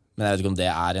 Men jeg vet ikke om det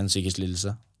er en psykisk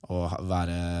lidelse å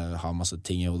ha masse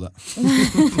ting i hodet. Jeg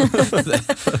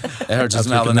hørtes ut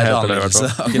som jeg hadde en helt annen lidelse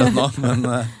akkurat nå, men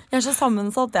jeg er så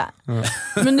sammensatt, jeg.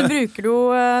 Men du bruker det jo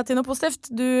til noe positivt.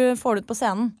 Du får det ut på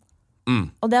scenen.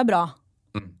 Og det er bra.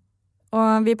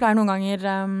 Og vi pleier noen ganger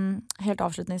helt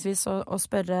avslutningsvis å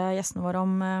spørre gjestene våre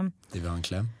om de vil ha en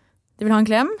klem. De vil ha en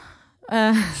klem.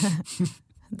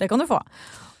 Det kan du få.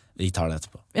 Vi tar det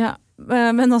etterpå. Ja,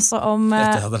 men også om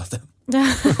Etter jeg hadde dratt det.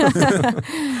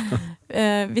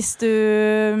 Hvis du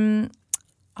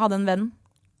hadde en venn.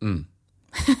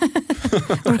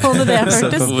 Hvordan hadde det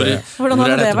føltes? Hvor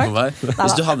er dette på vei?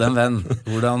 Hvis du hadde en venn,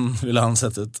 hvordan ville han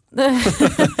sett ut?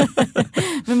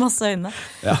 Med masse øyne.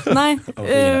 Ja. Nei,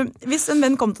 hvis en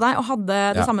venn kom til deg og hadde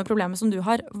det samme problemet som du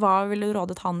har, hva ville du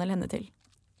rådet han eller henne til?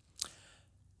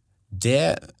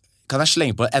 Det kan jeg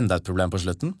slenge på enda et problem på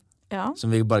slutten, som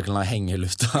vi bare kan la henge i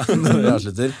lufta når vi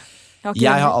avslutter.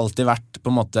 Jeg har alltid vært på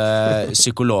en måte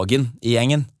psykologen i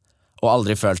gjengen, og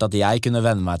aldri følt at jeg kunne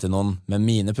venne meg til noen med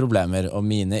mine problemer og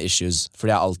mine issues,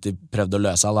 fordi jeg alltid prøvde å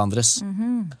løse alle andres.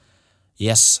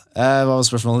 Yes. Hva var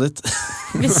spørsmålet ditt?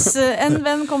 Hvis en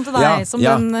venn kom til deg som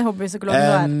den hobbypsykologen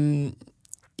du er.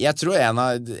 Jeg tror en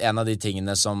av de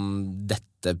tingene som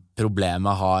dette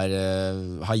problemet har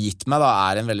gitt meg da,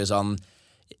 er en veldig sånn,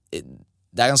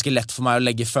 det er ganske lett for meg å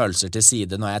legge følelser til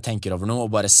side når jeg tenker over noe,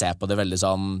 og bare se på det veldig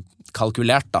sånn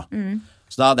kalkulert da.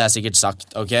 Så da hadde jeg sikkert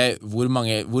sagt, ok, hvor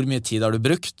mye tid har du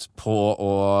brukt på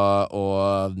å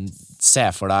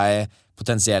se for deg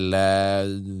potensielle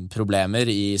problemer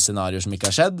i scenarier som ikke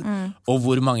har skjedd, og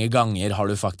hvor mange ganger har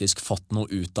du faktisk fått noe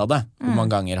ut av det? Hvor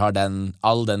mange ganger har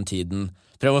all den tiden,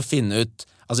 prøv å finne ut,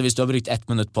 altså hvis du har brukt 1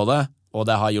 minutt på det, og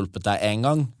det har hjulpet deg en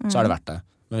gang, så har det vært det.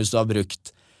 Men hvis du har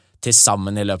brukt til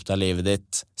sammen i løpet av livet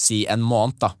ditt, si en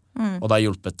måned da, og det har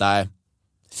hjulpet deg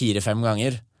 4-5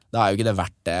 ganger, da er jo ikke det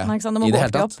verdt det, i det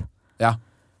hele tatt. Ja.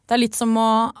 Det er litt som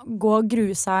å gå og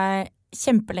grue seg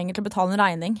kjempelenge til å betale en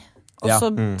regning, og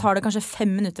så tar det kanskje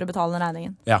 5 minutter å betale den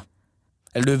regningen. Ja.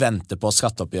 Eller du venter på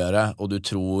skatteoppgjøret, og du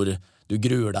gruer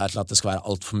deg til at det skal være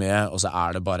alt for mye, og så er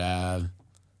det bare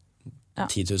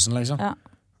 10 000 liksom. Ja.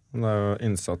 Det er jo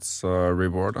innsats og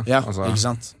reward da. Ja, altså, ikke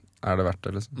sant? Er det verdt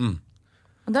det liksom?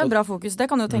 Og det er bra fokus,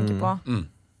 det kan du jo tenke på.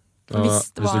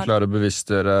 Hvis du klarer å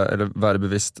bevisstgjøre, eller være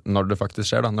bevisst når det faktisk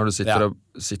skjer da, når du sitter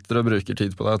og bruker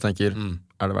tid på det og tenker,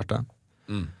 er det verdt det?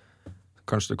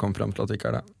 Kanskje du kom frem til at det ikke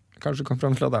er det. Kanskje du kom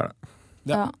frem til at det er det.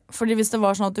 Ja, fordi hvis det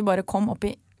var sånn at du bare kom opp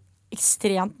i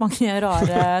ekstremt mange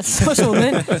rare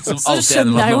situasjoner, som så alltid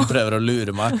skjønner jeg jo. Man prøver å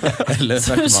lure meg, eller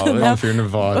snakke meg over. Han fyren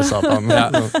var Satan.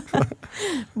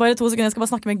 Bare 2 sekunder, jeg skal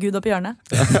bare snakke med Gud opp i hjørnet.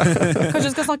 Kanskje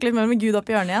du skal snakke litt mer med Gud opp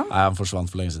i hjørnet igjen? Nei, han forsvant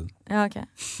for lenge siden. Ja, ok.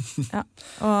 Ja.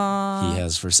 Og He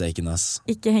has forsaken us.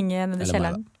 Ikke henge nede i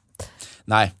kjelleren.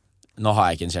 Nei, nå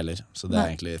har jeg ikke en kjeller, så det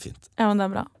er egentlig fint. Ja, men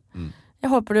det er bra.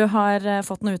 Jeg håper du har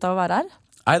fått noe ut av å være her.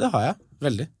 Nei, det har jeg.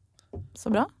 Veldig. Så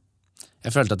bra.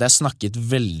 Jeg følte at jeg snakket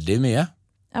veldig mye,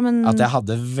 Ja, men... At jeg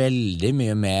hadde veldig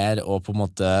mye mer å på en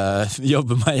måte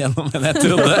jobbe meg gjennom enn jeg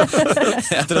trodde.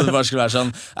 Jeg trodde det bare skulle være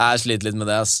sånn, jeg sliter litt med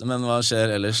det, ass. Men hva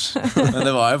skjer ellers? Men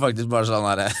det var jo faktisk bare sånn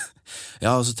her,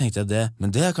 ja, og så tenkte jeg det,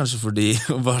 men det kanskje fordi,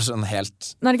 bare sånn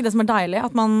helt... Men det ikke det som deilig,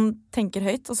 at man tenker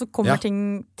høyt, og så kommer ting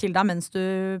til deg mens du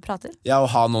prater? Ja, å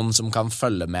ha noen som kan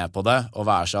følge med på det, og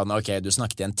være sånn, ok, du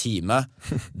snakket i en time,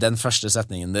 den første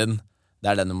setningen din, det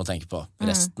er den du må tenke på.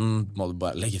 Resten må du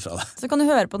bare legge fra deg. Så kan du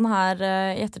høre på den her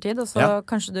i ettertid, og så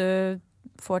kanskje du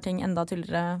får ting enda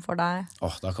tydeligere for deg.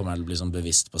 Da kommer jeg til å bli sånn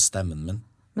bevisst på stemmen min.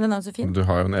 Men den er jo så fin. Du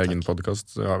har jo en egen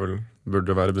podcast, så jeg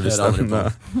burde være bevisst.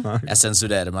 Jeg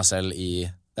sensurerer meg selv i...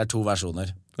 Det er 2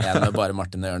 versjoner. En med bare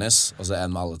Martin og Jørnis, og så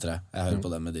en med alle 3. Jeg hører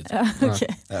på den med de 3. Ja,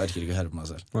 okay. Jeg orker ikke høre på meg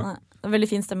selv. Nei. Det er veldig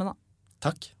fin stemme da.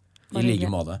 Takk. I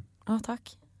like måte.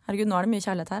 Takk. Herregud, nå er det mye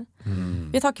kjærlighet her.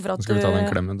 Vi takker for at Skal vi ta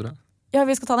den klemmen, tror jeg? Ja,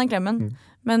 vi skal ta den klemmen.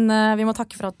 Men vi må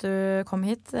takke for at du kom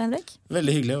hit, Henrik.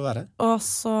 Veldig hyggelig å være her. Og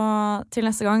så til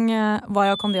neste gang,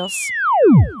 Vaya con Dios.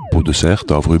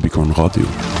 Produsert av Rubicon Radio.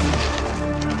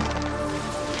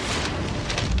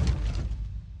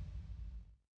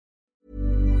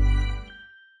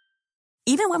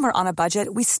 Even when we're on a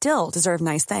budget, we still deserve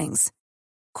nice things.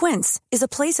 Quince is a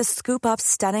place to scoop up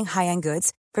stunning high-end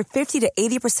goods for 50 to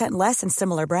 80% less than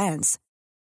similar brands.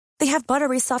 They have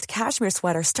buttery soft cashmere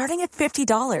sweaters starting at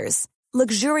 $50,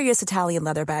 luxurious Italian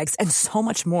leather bags, and so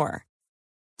much more.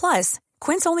 Plus,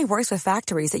 Quince only works with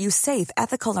factories that use safe,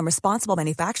 ethical, and responsible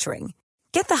manufacturing.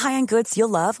 Get the high-end goods you'll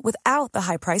love without the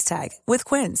high price tag with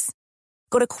Quince.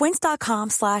 Go to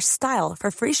quince.com/style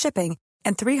for free shipping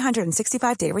and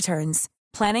 365-day returns.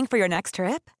 Planning for your next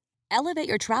trip? Elevate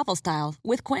your travel style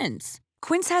with Quince.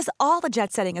 Quince has all the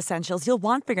jet-setting essentials you'll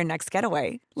want for your next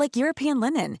getaway, like European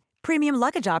linen, premium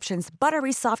luggage options,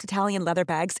 buttery soft Italian leather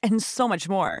bags, and so much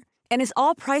more. And is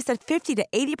all priced at 50 to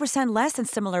 80% less than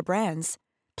similar brands.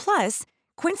 Plus,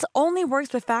 Quince only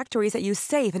works with factories that use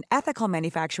safe and ethical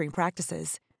manufacturing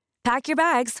practices. Pack your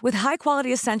bags with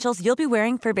high-quality essentials you'll be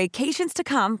wearing for vacations to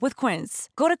come with Quince.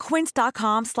 Go to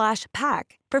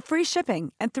quince.com/pack for free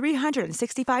shipping and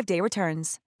 365-day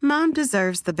returns. Mom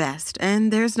deserves the best,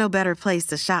 and there's no better place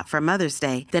to shop for Mother's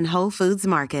Day than Whole Foods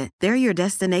Market. They're your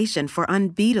destination for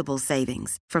unbeatable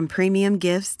savings, from premium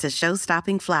gifts to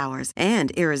show-stopping flowers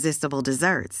and irresistible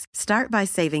desserts. Start by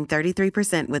saving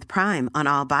 33% with Prime on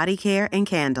all body care and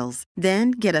candles.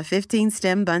 Then get a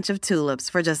 15-stem bunch of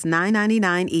tulips for just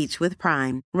 $9.99 each with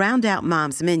Prime. Round out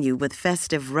Mom's menu with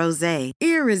festive rosé,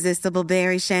 irresistible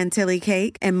berry chantilly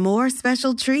cake, and more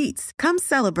special treats. Come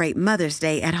celebrate Mother's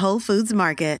Day at Whole Foods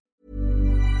Market.